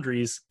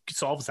Foundries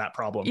solves that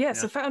problem.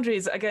 So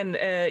Foundries, again,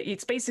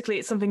 it's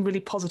something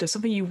really positive,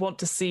 something you want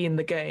to see in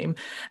the game.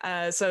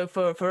 So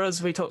for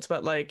us, we talked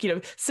about, like, you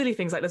know, silly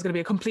things like there's going to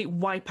be a complete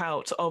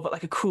wipeout of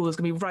like a crew, there's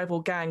going to be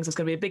rival gangs, there's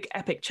going to be a big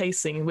epic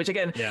chasing, which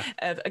again,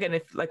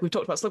 if like we've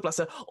talked about Slug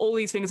Blaster, all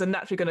these things are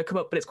naturally going to come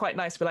up, but it's quite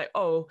nice to be like,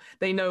 oh,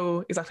 they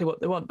know exactly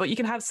what they want. But you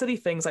can have silly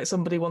things like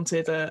somebody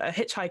wanted a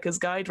Hitchhiker's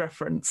Guide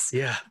reference,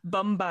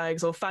 bum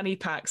bags or fanny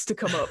packs to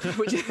come up,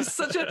 which is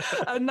such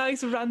a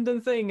nice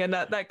random thing, and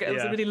that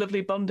was a really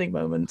lovely bonding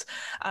moment.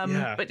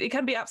 But it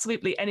can be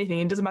absolutely anything.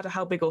 It doesn't matter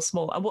how big or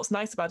small. And what's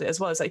nice about it as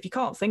well is that if you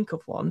can't think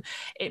of one,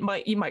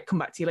 you might come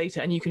back to you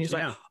later, and you can just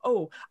like,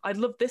 oh, I'd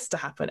love this to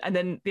happen. And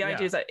then the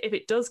idea is that if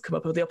it does come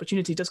up, or the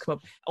opportunity does come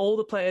up, all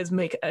the players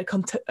make an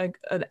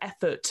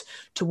effort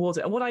towards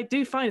it. And what I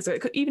do find is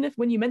that even if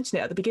when you mention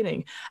it at the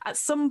beginning, at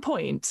some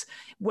point,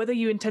 whether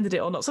you intended it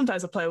or not,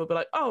 sometimes a player will be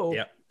like, oh,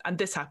 and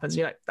this happens, and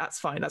you're like, that's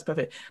fine, that's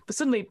perfect. But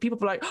suddenly people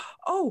are like,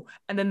 oh,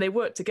 and then they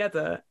work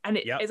together, and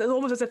it's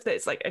almost as if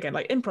it's like, again,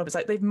 like improv, it's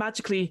like they've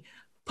magically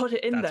put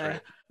it in there.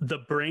 Right. The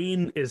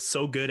brain is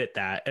so good at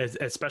that,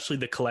 especially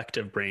the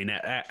collective brain.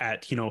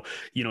 At you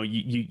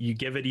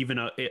give it even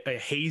a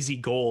hazy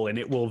goal, and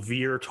it will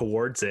veer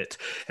towards it.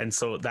 And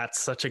so that's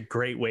such a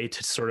great way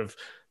to sort of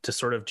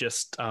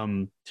just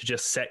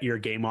set your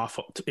game off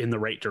in the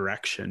right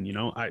direction. You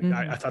know,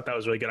 I thought that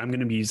was really good. I'm going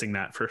to be using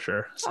that for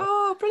sure. So.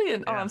 Oh,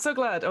 brilliant. Oh, I'm so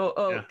glad.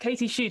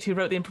 Katie Shute, who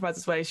wrote The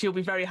Improviser's Way, she'll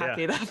be very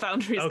happy that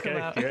Foundries come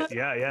out.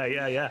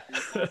 Yeah.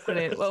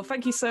 Brilliant. Well,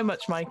 thank you so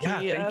much, Mikey,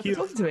 thank you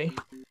for talking to me.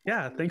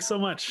 Yeah, thanks so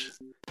much.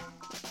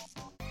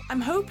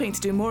 I'm hoping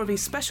to do more of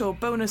these special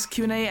bonus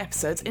Q&A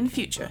episodes in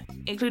future,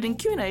 including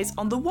Q&As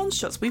on the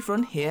one-shots we've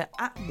run here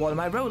at What Am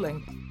I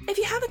Rolling? If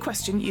you have a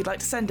question you'd like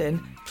to send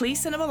in, please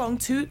send them along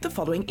to the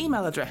following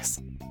email address.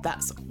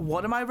 That's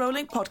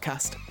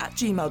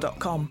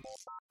whatamirollingpodcast@gmail.com.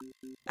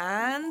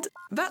 And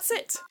that's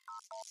it.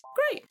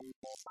 Great.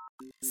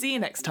 See you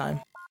next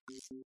time.